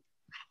hope,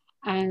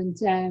 and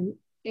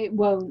it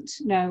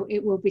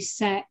will be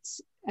set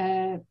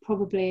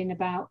probably in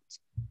about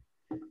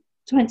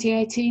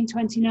 2018,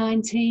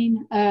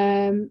 2019.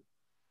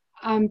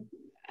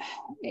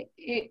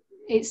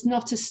 It's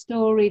not a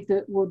story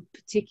that would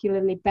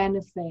particularly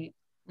benefit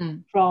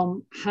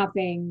from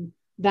having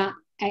that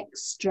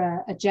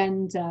extra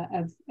agenda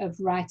of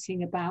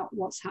writing about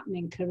what's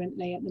happening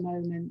currently at the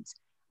moment.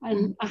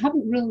 And I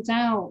haven't ruled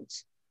out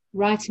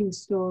writing a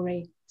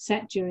story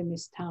set during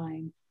this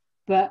time,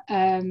 but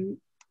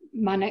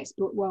my next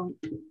book won't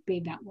be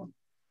that one.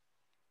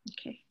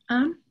 Okay.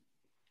 Anne?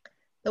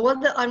 The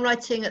one that I'm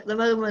writing at the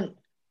moment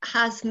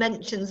has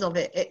mentions of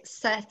it. It's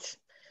set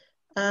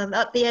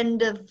at the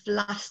end of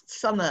last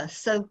summer,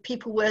 so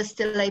people were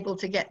still able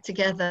to get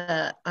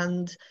together,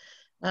 and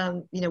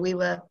you know, we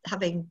were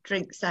having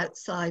drinks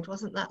outside.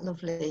 Wasn't that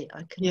lovely?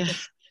 I can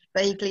just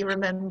vaguely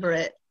remember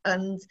it.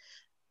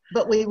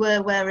 But we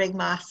were wearing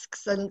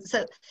masks, and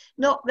so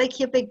not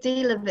making a big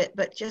deal of it,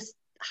 but just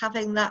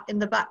having that in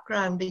the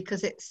background,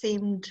 because it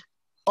seemed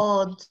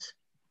odd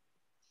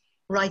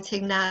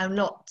writing now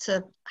not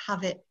to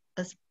have it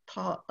as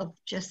part of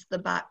just the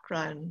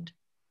background.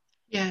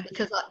 Yeah.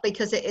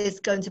 Because it is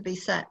going to be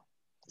set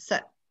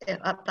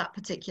at that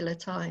particular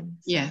time.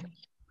 So. Yeah.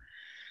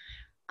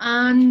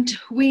 And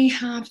we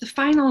have the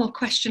final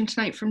question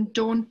tonight from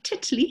Dawn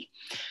Titley.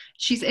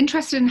 She's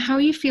interested in how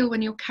you feel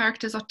when your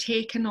characters are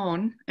taken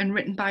on and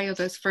written by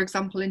others, for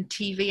example, in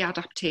TV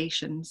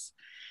adaptations.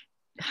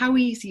 How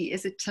easy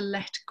is it to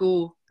let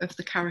go of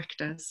the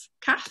characters?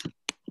 Cath?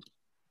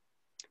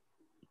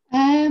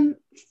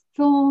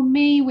 For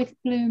me, with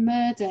Blue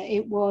Murder,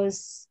 it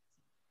was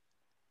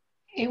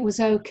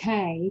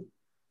okay.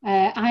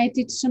 I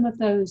did some of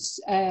those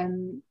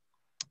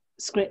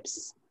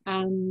scripts,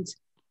 and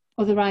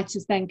other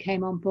writers then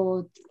came on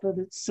board for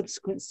the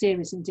subsequent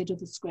series and did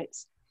other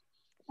scripts.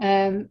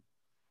 And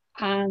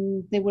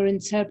they were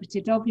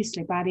interpreted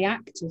obviously by the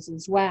actors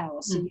as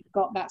well. So you've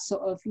got that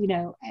sort of, you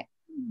know,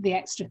 the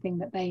extra thing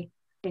that they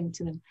bring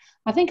to them.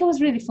 I think I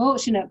was really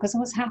fortunate because I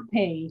was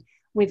happy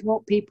with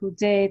what people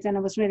did, and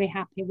I was really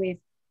happy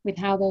with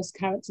how those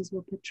characters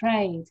were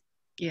portrayed.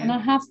 Yeah. And I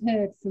have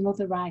heard from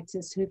other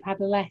writers who've had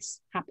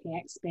less happy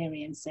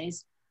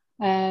experiences.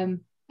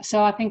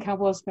 So I think I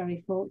was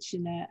very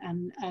fortunate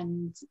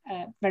and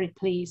very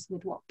pleased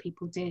with what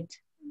people did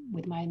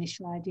with my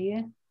initial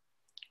idea.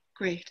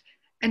 Great.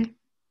 And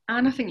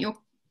Anne, I think you're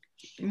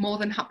more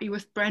than happy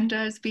with Brenda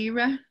as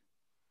Vera.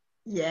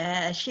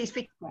 Yeah, she's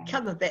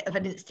become a bit of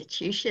an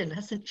institution,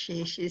 hasn't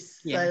she? She's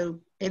so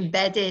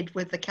embedded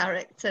with the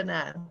character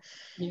now.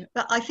 Yeah.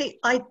 But I think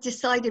I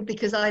decided,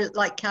 because I,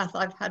 like Cath,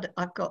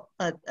 I've got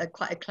a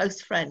quite a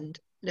close friend,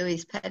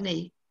 Louise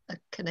Penny, a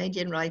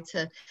Canadian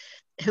writer,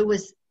 who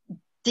was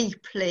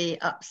deeply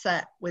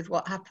upset with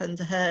what happened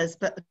to hers,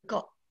 but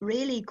got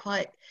really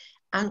quite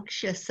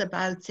anxious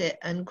about it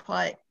and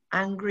quite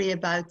angry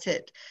about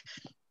it.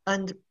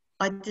 And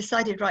I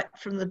decided right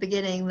from the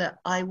beginning that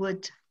I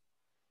would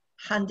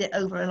hand it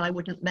over and I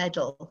wouldn't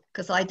meddle,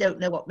 because I don't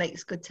know what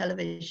makes good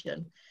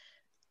television.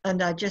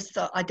 And I just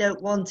thought, I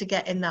don't want to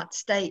get in that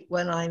state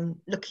when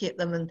I'm looking at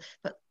them and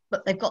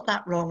but they've got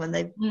that wrong and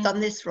they've done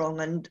this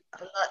wrong, and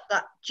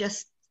that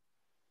just,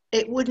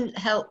 it wouldn't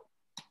help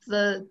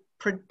the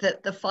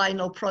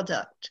final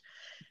product,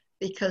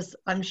 because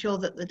I'm sure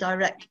that the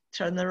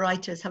director and the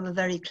writers have a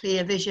very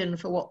clear vision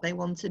for what they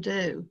want to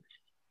do.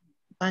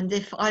 And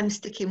if I'm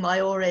sticking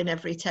my oar in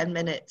every 10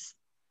 minutes,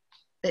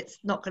 it's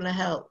not going to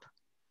help.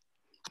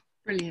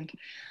 Brilliant.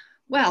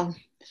 Well,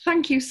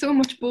 thank you so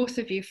much, both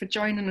of you, for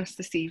joining us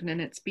this evening.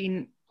 It's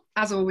been,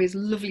 as always,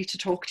 lovely to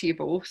talk to you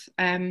both.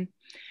 And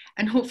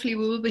hopefully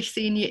we will be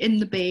seeing you in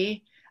the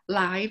Bay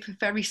live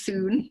very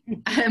soon.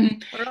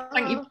 Thank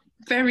you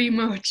very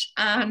much.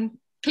 And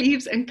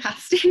Cleeves and Cath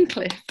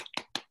Staincliffe.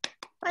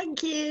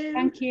 Thank you.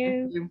 Thank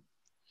you.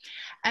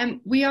 Thank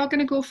you. We are going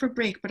to go for a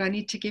break, but I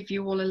need to give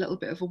you all a little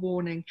bit of a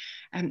warning.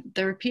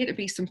 There appear to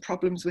be some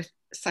problems with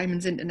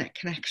Simon's internet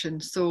connection,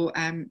 so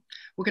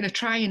we're going to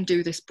try and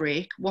do this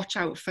break. Watch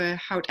out for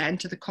how to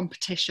enter the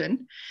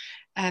competition.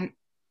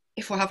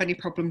 If we'll have any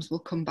problems, we'll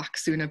come back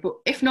sooner, but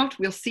if not,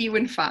 we'll see you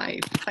in 5.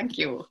 Thank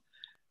you.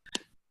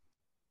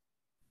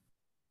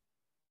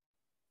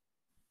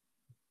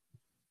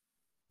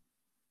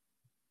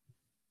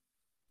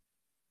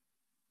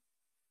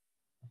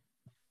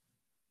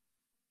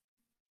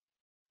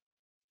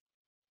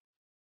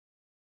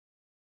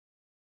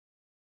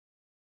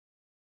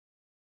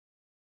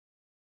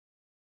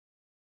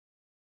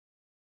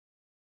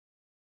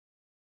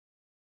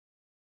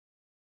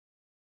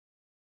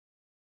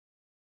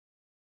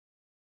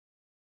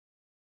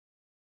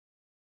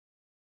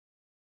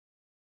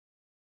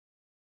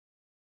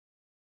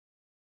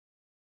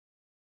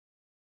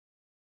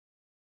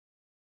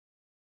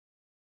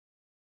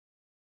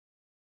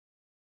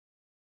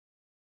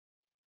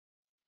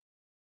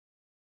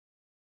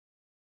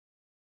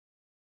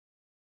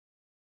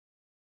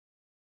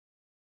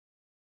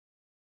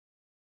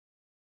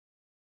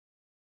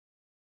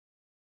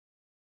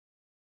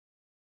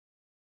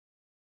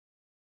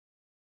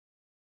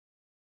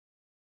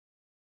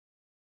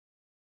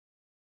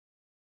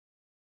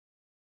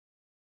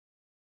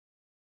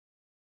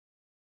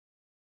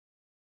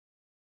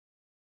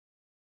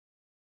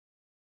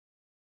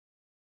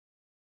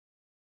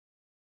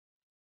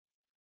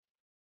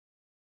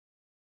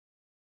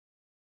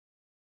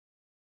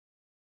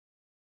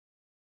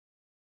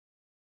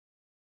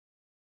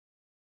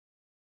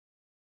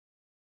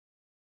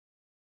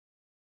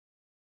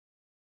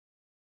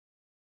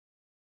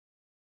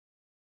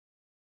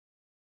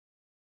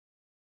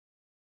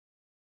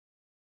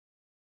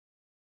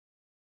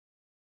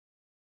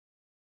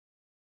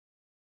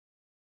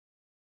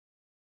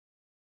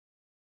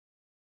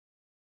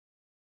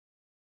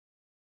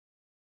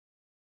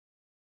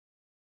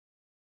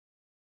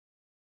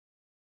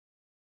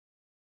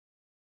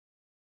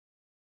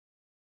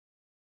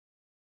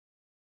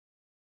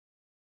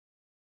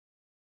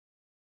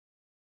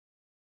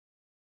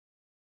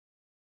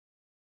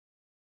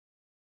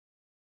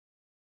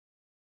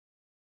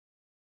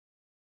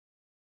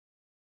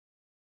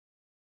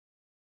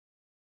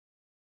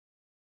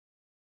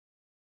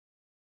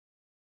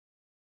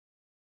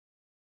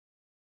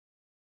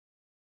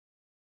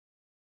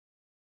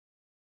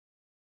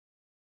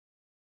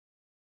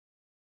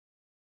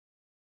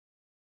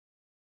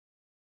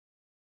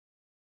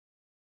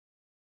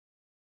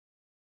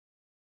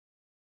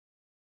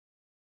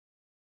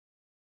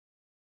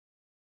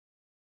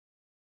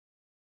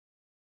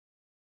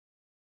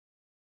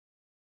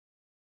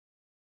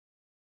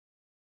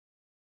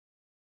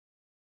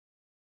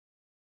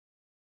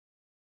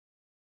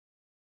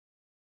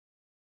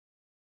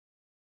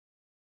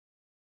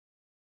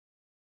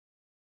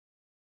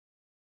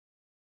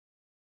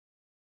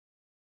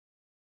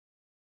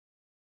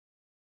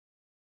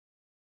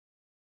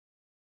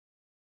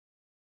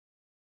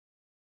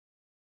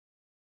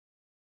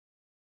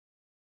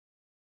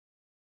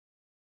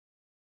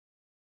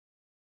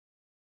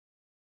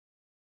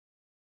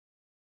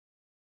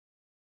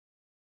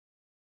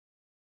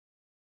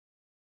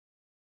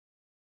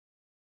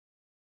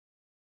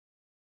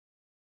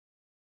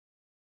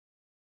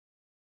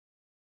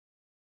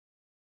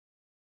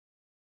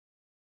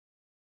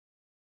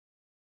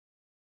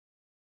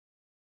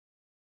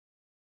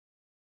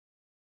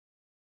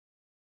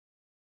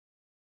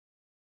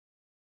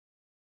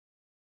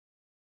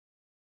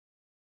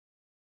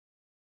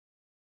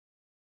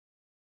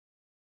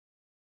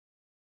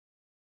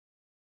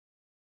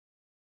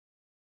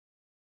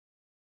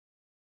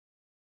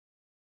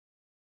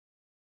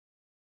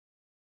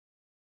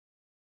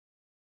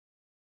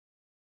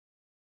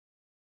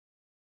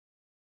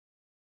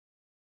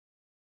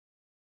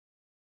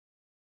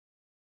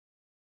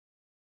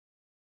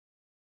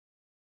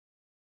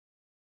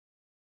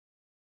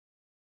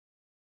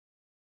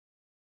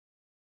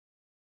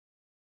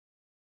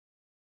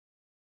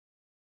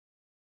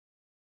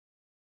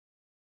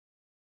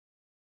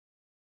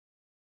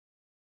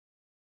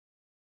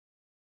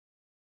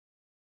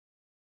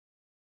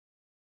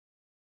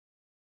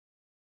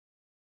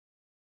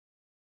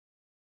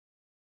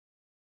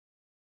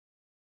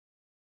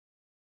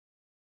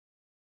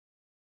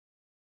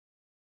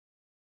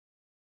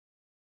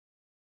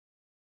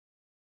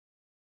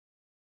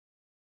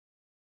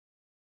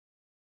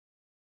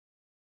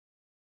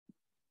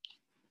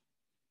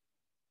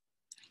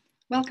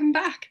 Welcome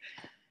back.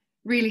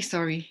 Really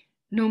sorry,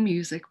 no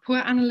music. Poor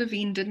Anna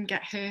Levine didn't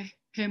get her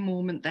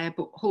moment there,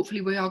 but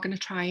hopefully we are going to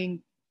try and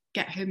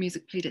get her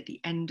music played at the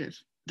end of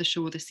the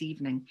show this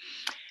evening.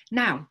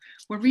 Now,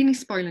 we're really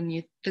spoiling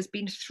you. There's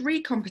been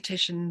 3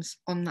 competitions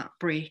on that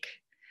break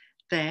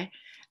there.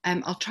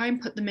 I'll try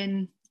and put them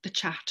in the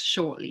chat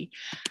shortly,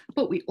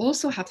 but we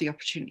also have the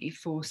opportunity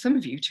for some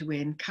of you to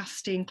win Cath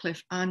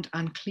Staincliffe and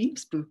Ann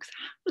Cleeves books.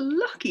 How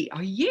lucky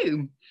are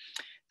you?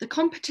 The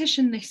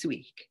competition this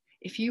week,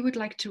 if you would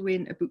like to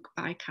win a book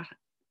by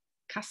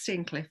Cath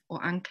Staincliffe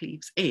or Ann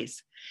Cleeves,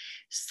 is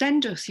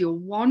send us your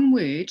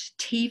one-word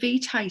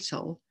TV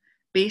title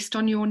based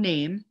on your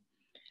name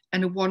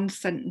and a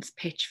 1-sentence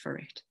pitch for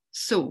it.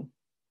 So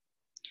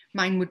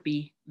mine would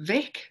be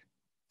Vic.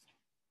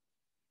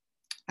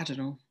 I don't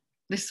know.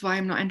 This is why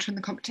I'm not entering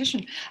the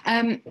competition.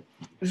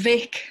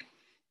 Vic,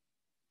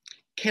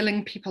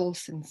 killing people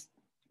since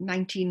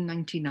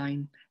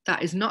 1999.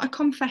 That is not a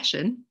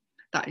confession.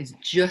 That is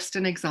just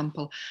an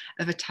example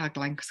of a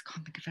tagline because I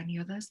can't think of any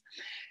others.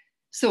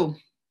 So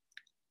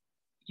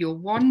your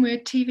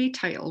one-word TV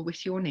title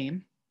with your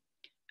name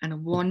and a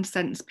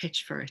 1-sentence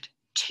pitch for it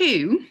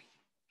to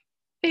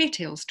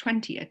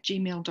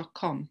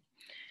baytales20@gmail.com.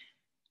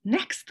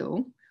 Next,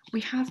 though, we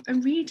have a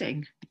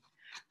reading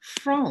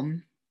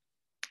from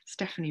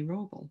Stephanie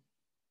Wrobel.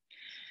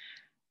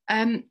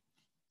 I'm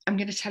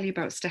going to tell you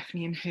about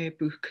Stephanie and her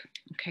book,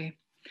 okay?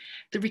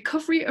 The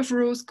Recovery of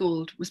Rose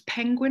Gold was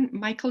Penguin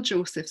Michael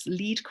Joseph's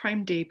lead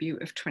crime debut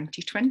of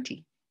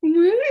 2020.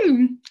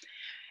 Woo!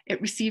 It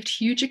received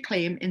huge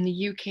acclaim in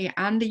the UK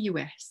and the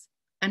US,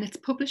 and it's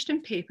published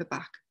in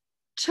paperback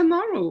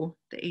tomorrow,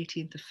 the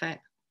 18th of Feb.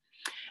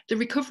 The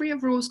Recovery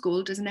of Rose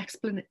Gold is an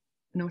explanation,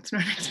 no, it's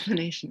not an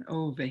explanation,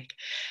 oh Vic,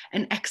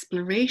 an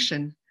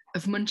exploration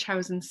of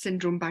Munchausen's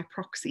syndrome by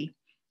proxy,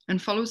 and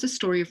follows the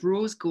story of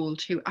Rose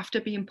Gold, who, after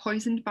being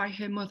poisoned by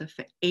her mother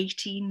for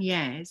 18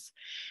 years,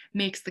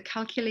 makes the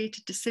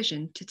calculated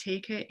decision to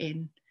take her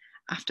in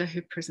after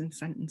her prison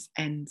sentence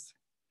ends.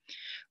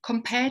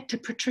 Compared to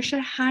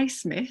Patricia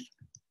Highsmith,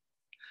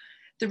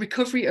 The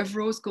Recovery of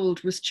Rose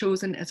Gold was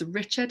chosen as a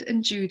Richard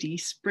and Judy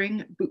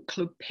Spring Book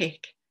Club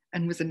pick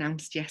and was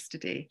announced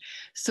yesterday.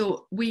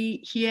 So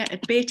we here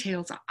at Bay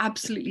Tales are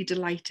absolutely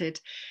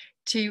delighted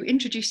to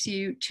introduce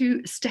you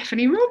to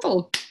Stephanie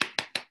Wrobel.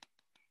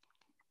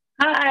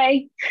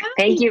 Hi. Hi.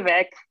 Thank you,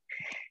 Vic.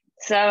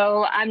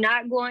 So I'm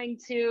not going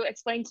to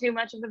explain too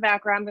much of the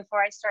background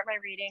before I start my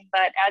reading,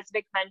 but as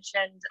Vic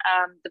mentioned,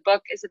 the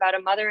book is about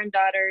a mother and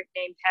daughter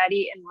named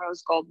Patty and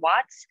Rose Gold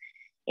Watts,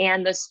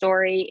 and the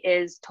story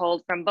is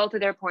told from both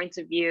of their points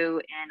of view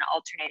in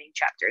alternating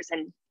chapters.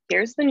 And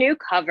here's the new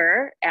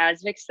cover.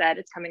 As Vic said,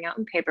 it's coming out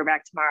in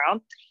paperback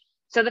tomorrow.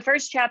 So the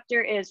first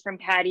chapter is from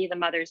Patty, the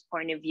mother's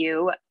point of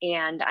view,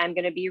 and I'm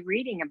going to be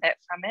reading a bit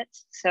from it.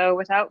 So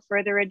without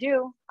further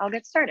ado, I'll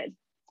get started.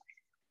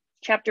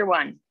 Chapter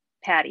 1,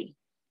 Patty,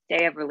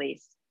 day of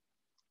release.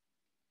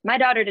 My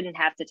daughter didn't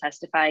have to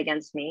testify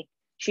against me.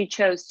 She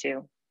chose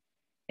to.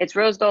 It's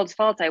Rose Gold's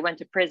fault I went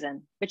to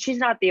prison, but she's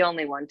not the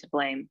only one to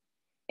blame.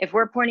 If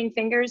we're pointing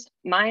fingers,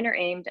 mine are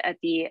aimed at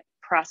the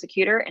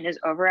prosecutor and his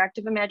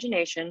overactive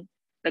imagination,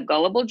 the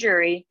gullible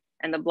jury,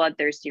 and the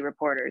bloodthirsty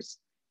reporters.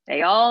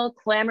 They all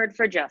clamored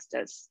for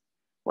justice.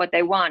 What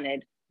they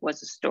wanted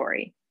was a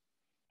story.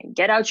 And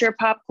get out your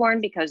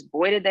popcorn, because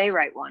boy did they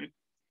write one.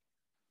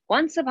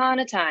 Once upon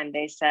a time,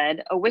 they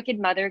said, a wicked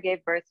mother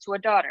gave birth to a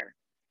daughter.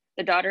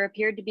 The daughter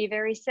appeared to be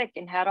very sick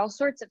and had all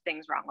sorts of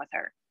things wrong with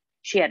her.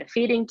 She had a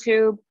feeding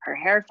tube, her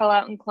hair fell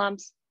out in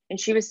clumps, and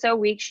she was so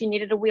weak she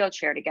needed a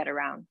wheelchair to get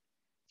around.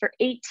 For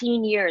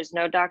 18 years,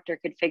 no doctor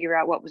could figure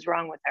out what was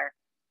wrong with her.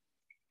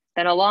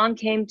 Then along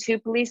came 2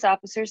 police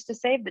officers to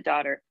save the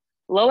daughter.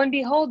 Lo and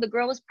behold, the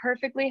girl was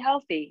perfectly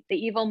healthy. The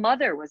evil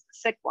mother was the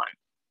sick one.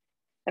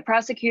 The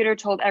prosecutor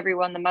told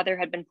everyone the mother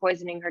had been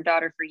poisoning her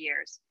daughter for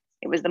years.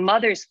 It was the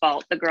mother's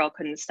fault the girl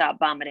couldn't stop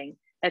vomiting,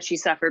 that she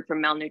suffered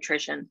from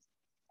malnutrition.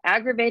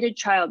 Aggravated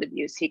child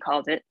abuse, he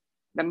called it.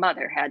 The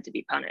mother had to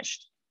be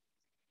punished.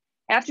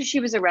 After she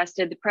was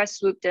arrested, the press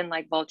swooped in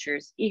like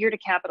vultures, eager to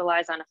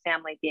capitalize on a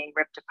family being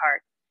ripped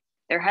apart.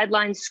 Their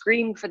headlines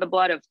screamed for the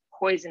blood of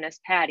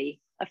poisonous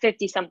Patty, a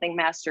 50-something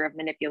master of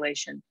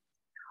manipulation.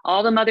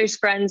 All the mother's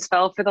friends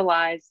fell for the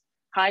lies.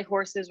 High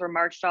horses were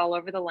marched all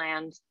over the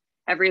land.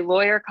 Every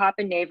lawyer, cop,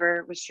 and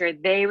neighbor was sure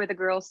they were the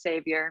girl's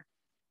savior.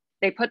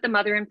 They put the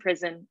mother in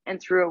prison and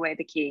threw away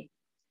the key.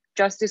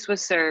 Justice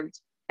was served,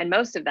 and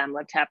most of them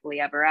lived happily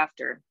ever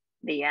after.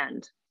 The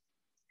end.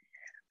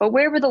 But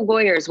where were the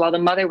lawyers while the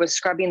mother was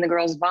scrubbing the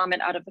girl's vomit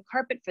out of the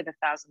carpet for the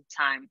 1000th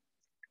time?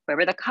 Where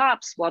were the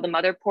cops while the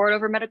mother pored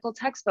over medical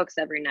textbooks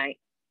every night?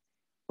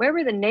 Where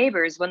were the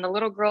neighbors when the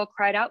little girl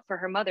cried out for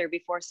her mother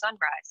before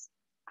sunrise?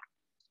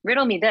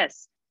 Riddle me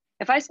this.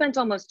 If I spent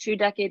almost 2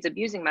 decades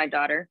abusing my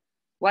daughter,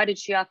 why did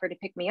she offer to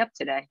pick me up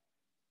today?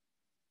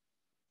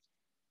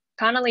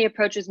 Connolly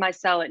approaches my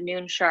cell at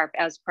noon sharp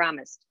as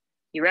promised.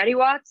 You ready,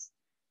 Watts?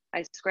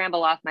 I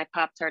scramble off my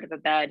Pop-Tart of a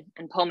bed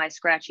and pull my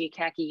scratchy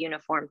khaki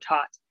uniform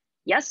taut.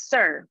 Yes,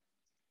 sir.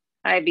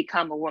 I have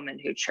become a woman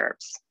who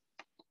chirps.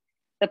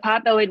 The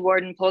pot-bellied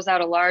warden pulls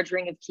out a large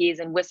ring of keys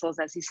and whistles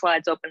as he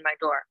slides open my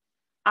door.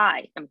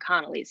 I am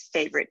Connolly's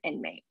favorite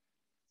inmate.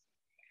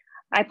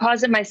 I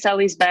pause at my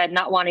cellie's bed,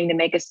 not wanting to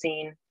make a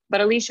scene,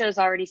 but Alicia is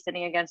already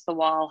sitting against the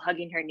wall,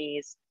 hugging her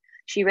knees.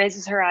 She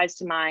raises her eyes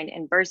to mine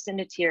and bursts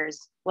into tears,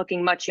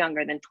 looking much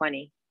younger than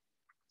 20.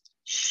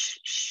 Shh,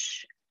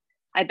 shh.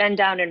 I bend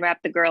down and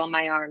wrap the girl in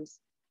my arms.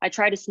 I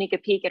try to sneak a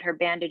peek at her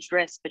bandaged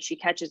wrist, but she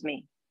catches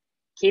me.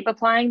 Keep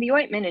applying the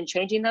ointment and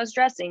changing those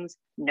dressings.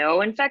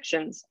 No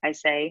infections, I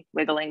say,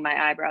 wiggling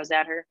my eyebrows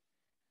at her.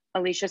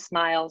 Alicia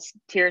smiles,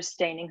 tears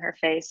staining her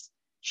face.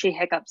 She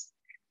hiccups.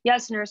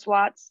 Yes, Nurse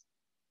Watts.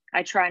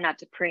 I try not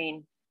to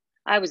preen.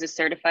 I was a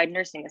certified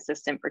nursing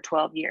assistant for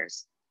 12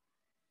 years.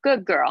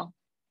 Good girl.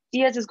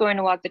 Diaz is going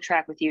to walk the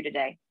track with you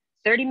today.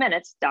 30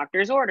 minutes,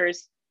 doctor's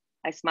orders.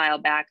 I smile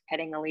back,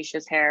 petting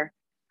Alicia's hair.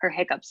 Her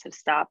hiccups have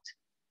stopped.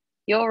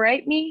 You all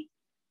right, me?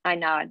 I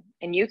nod,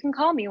 and you can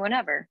call me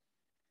whenever.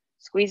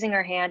 Squeezing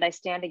her hand, I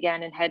stand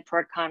again and head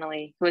toward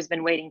Connolly, who has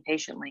been waiting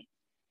patiently.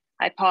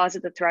 I pause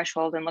at the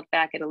threshold and look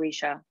back at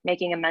Alicia,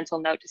 making a mental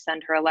note to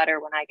send her a letter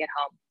when I get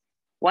home.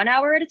 1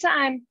 hour at a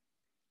time.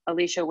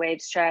 Alicia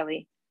waves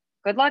shyly.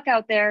 Good luck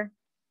out there.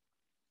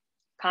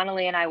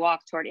 Connolly and I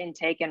walk toward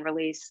intake and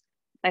release.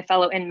 My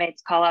fellow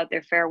inmates call out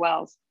their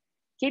farewells.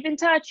 Keep in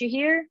touch, you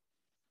hear?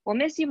 We'll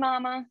miss you,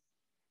 Mama.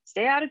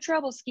 Stay out of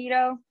trouble,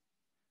 Skeeto.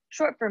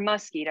 Short for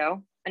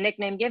Mosquito, a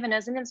nickname given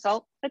as an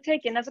insult, but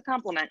taken as a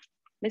compliment.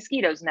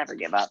 Mosquitoes never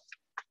give up.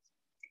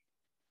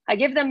 I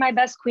give them my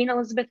best Queen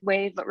Elizabeth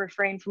wave, but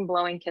refrain from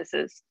blowing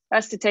kisses.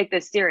 Best to take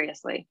this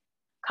seriously.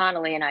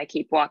 Connolly and I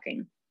keep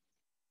walking.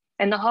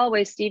 In the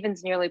hallway,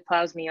 Stevens nearly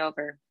plows me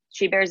over.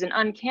 She bears an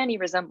uncanny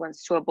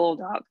resemblance to a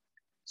bulldog.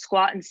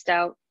 Squat and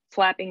stout,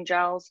 flapping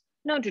jowls,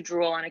 known to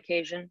drool on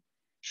occasion.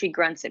 She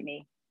grunts at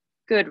me.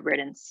 Good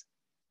riddance.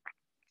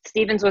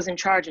 Stevens was in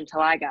charge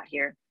until I got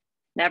here.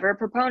 Never a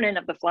proponent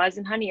of the flies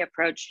and honey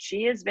approach,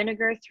 she is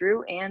vinegar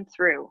through and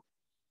through.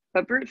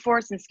 But brute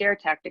force and scare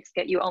tactics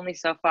get you only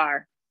so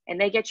far, and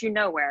they get you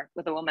nowhere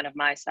with a woman of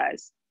my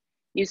size.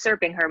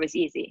 Usurping her was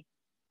easy.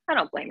 I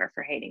don't blame her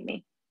for hating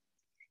me.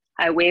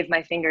 I wave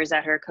my fingers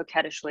at her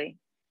coquettishly.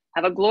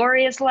 Have a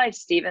glorious life,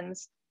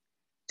 Stevens.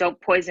 Don't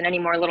poison any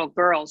more little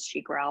girls,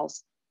 she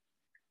growls.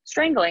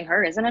 Strangling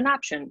her isn't an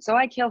option, so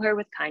I kill her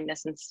with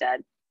kindness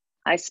instead.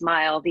 I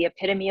smile, the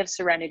epitome of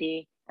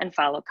serenity, and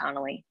follow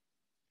Connolly.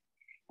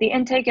 The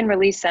intake and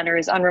release center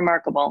is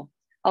unremarkable.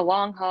 A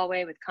long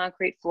hallway with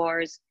concrete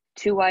floors,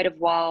 too wide of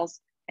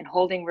walls, and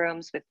holding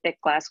rooms with thick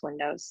glass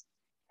windows.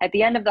 At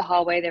the end of the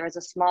hallway, there is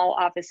a small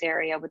office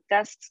area with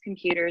desks,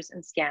 computers,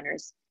 and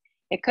scanners.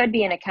 It could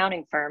be an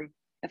accounting firm,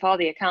 if all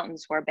the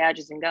accountants wore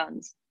badges and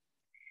guns.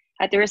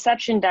 At the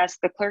reception desk,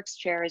 the clerk's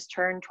chair is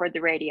turned toward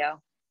the radio.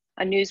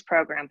 A news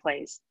program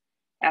plays.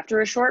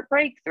 After a short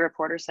break, the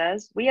reporter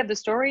says, we have the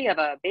story of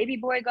a baby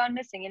boy gone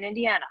missing in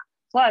Indiana.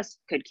 Plus,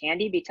 could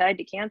candy be tied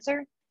to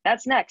cancer?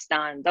 That's next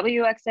on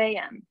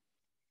WXAM.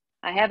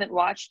 I haven't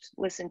watched,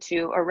 listened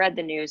to, or read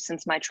the news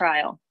since my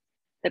trial.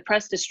 The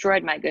press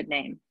destroyed my good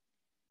name.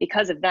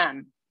 Because of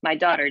them, my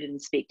daughter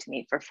didn't speak to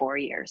me for 4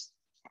 years.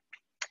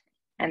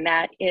 And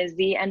that is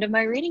the end of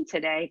my reading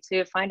today.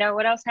 To find out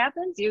what else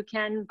happens, you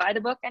can buy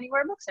the book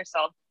anywhere books are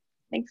sold.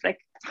 Thanks, Vic.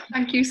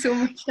 Thank you so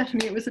much,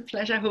 Stephanie. It was a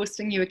pleasure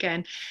hosting you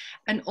again.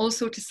 And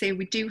also to say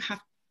we do have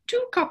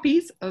 2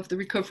 copies of The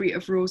Recovery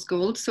of Rose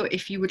Gold. So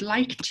if you would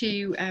like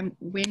to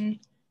win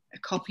a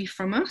copy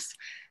from us,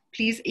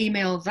 please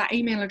email that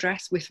email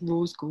address with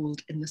Rose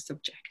Gold in the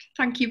subject.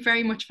 Thank you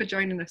very much for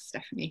joining us,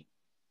 Stephanie.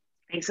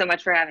 Thanks so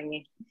much for having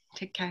me.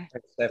 Take care.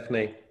 Thanks,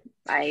 Stephanie.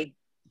 Bye.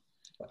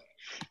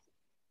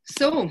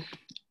 So,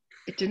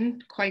 it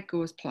didn't quite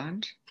go as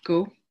planned.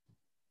 Go.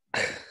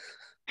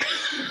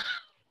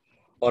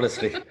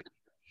 Honestly.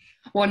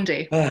 One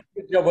day.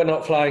 Good job we're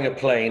not flying a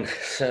plane,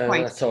 so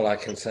Right. That's all I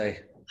can say.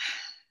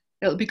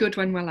 It'll be good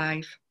when we're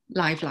live.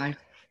 Live.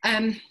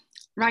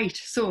 Right,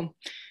 so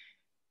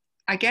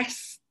I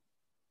guess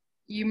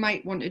you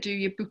might want to do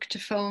your book to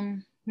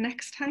film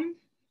next time.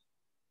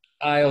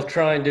 I'll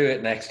try and do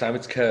it next time.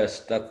 It's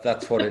cursed.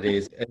 That's what it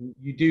is. And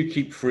you do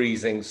keep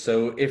freezing.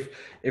 So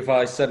if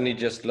I suddenly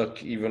just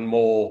look even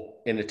more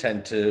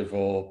inattentive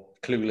or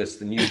clueless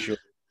than usual,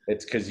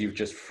 it's because you've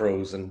just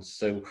frozen.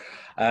 So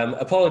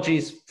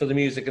apologies for the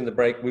music in the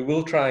break. We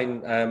will try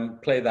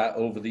and play that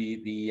over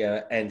the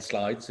end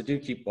slide. So do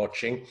keep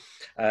watching.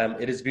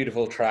 It is a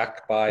beautiful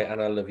track by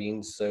Anna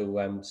Levine.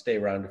 So stay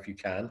around if you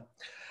can.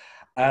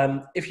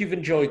 If you've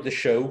enjoyed the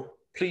show,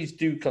 please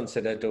do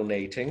consider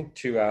donating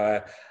to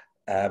our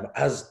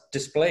as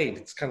displayed.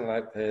 It's kind of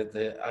like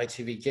the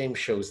ITV game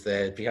shows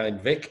there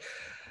behind Vic.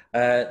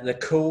 The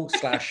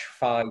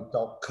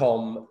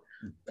co/fi.com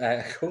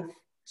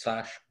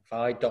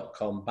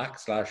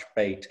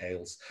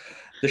co/fi.com/Baytales.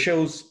 The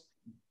shows,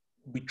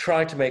 we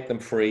try to make them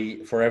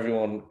free for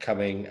everyone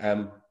coming,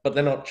 but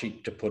they're not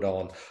cheap to put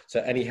on.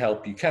 So any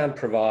help you can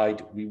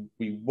provide,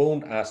 we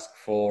won't ask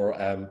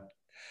for,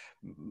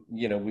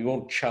 we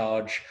won't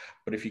charge,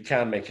 but if you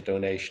can make a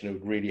donation, it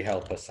would really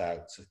help us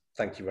out. So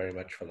thank you very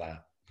much for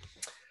that.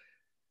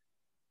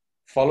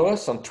 Follow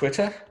us on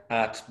Twitter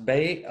at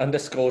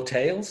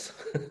Bay_Tales.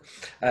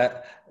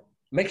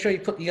 Make sure you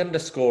put the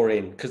underscore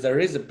in, because there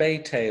is a Bay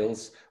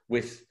Tales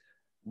with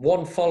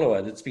one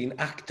follower that's been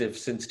active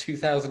since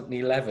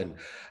 2011.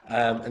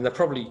 And they're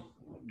probably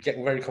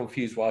getting very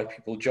confused why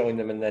people join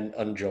them and then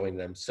unjoin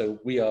them. So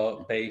we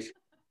are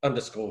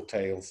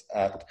Bay_Tales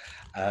at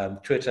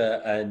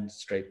Twitter and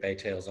Straight Bay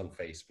Tales on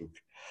Facebook.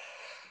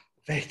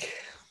 Vic.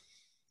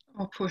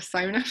 Oh, poor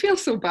Simon. I feel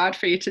so bad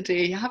for you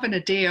today. You're having a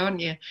day,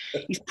 aren't you?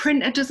 His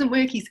printer doesn't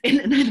work, his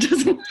internet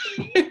doesn't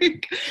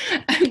work.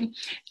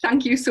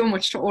 Thank you so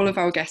much to all of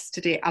our guests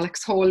today,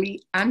 Alex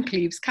Hawley, Ann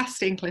Cleeves, Cath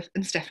Staincliffe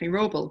and Stephanie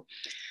Wrobel.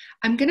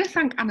 I'm going to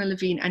thank Anna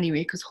Levine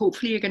anyway, because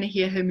hopefully you're going to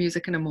hear her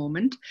music in a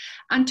moment.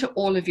 And to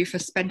all of you for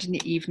spending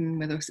the evening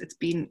with us. It's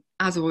been,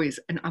 as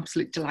always, an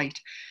absolute delight.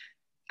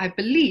 I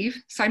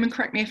believe, Simon,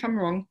 correct me if I'm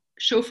wrong,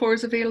 show 4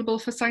 is available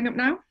for sign up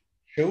now?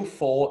 Show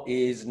 4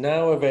 is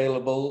now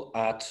available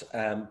at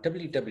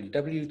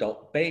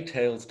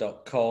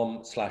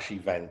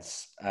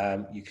www.baytales.com/events.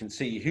 You can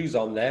see who's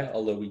on there,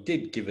 although we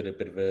did give it a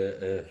bit of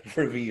a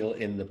reveal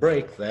in the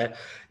break there,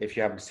 if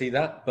you happen to see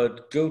that.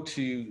 But go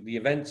to the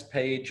events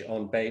page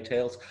on Bay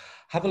Tales,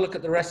 have a look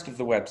at the rest of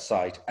the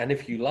website. And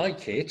if you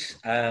like it,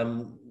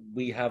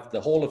 we have the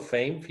Hall of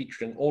Fame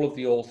featuring all of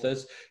the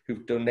authors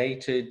who've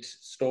donated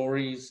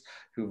stories,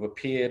 who've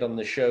appeared on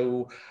the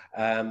show.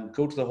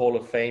 Go to the Hall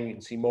of Fame, you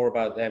can see more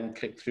about them,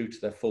 click through to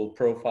their full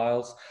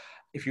profiles.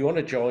 If you want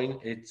to join,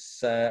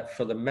 it's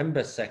for the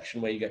members section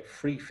where you get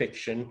free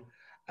fiction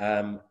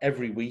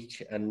every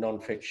week and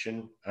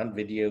non-fiction and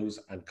videos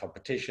and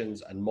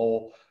competitions and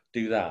more.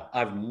 Do that.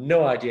 I've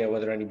no idea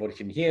whether anybody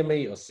can hear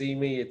me or see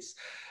me. I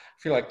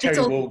feel like Terry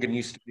Wogan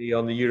used to be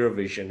on the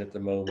Eurovision at the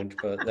moment,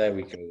 but there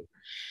we go.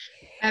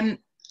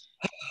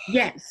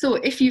 Yeah, so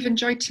if you've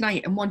enjoyed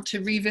tonight and want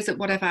to revisit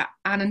whatever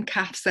Ann and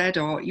Cath said,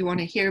 or you want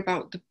to hear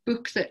about the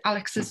book that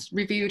Alex has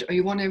reviewed, or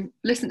you want to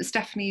listen to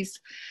Stephanie's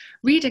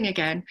reading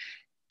again,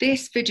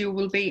 this video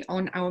will be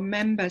on our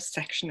members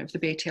section of the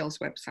Bay Tales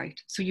website.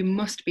 So you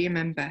must be a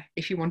member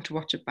if you want to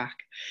watch it back.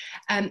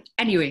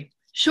 Anyway,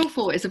 show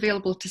 4 is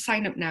available to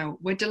sign up now.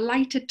 We're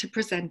delighted to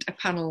present a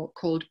panel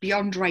called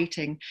Beyond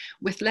Writing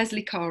with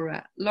Leslie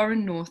Cara,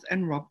 Lauren North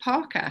and Rob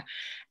Parker.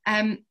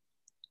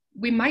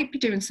 We might be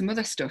doing some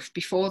other stuff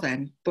before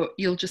then, but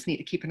you'll just need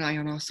to keep an eye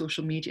on our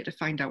social media to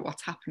find out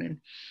what's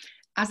happening.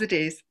 As it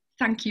is,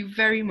 thank you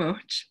very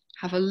much.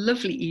 Have a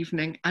lovely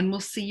evening, and we'll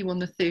see you on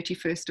the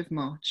 31st of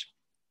March.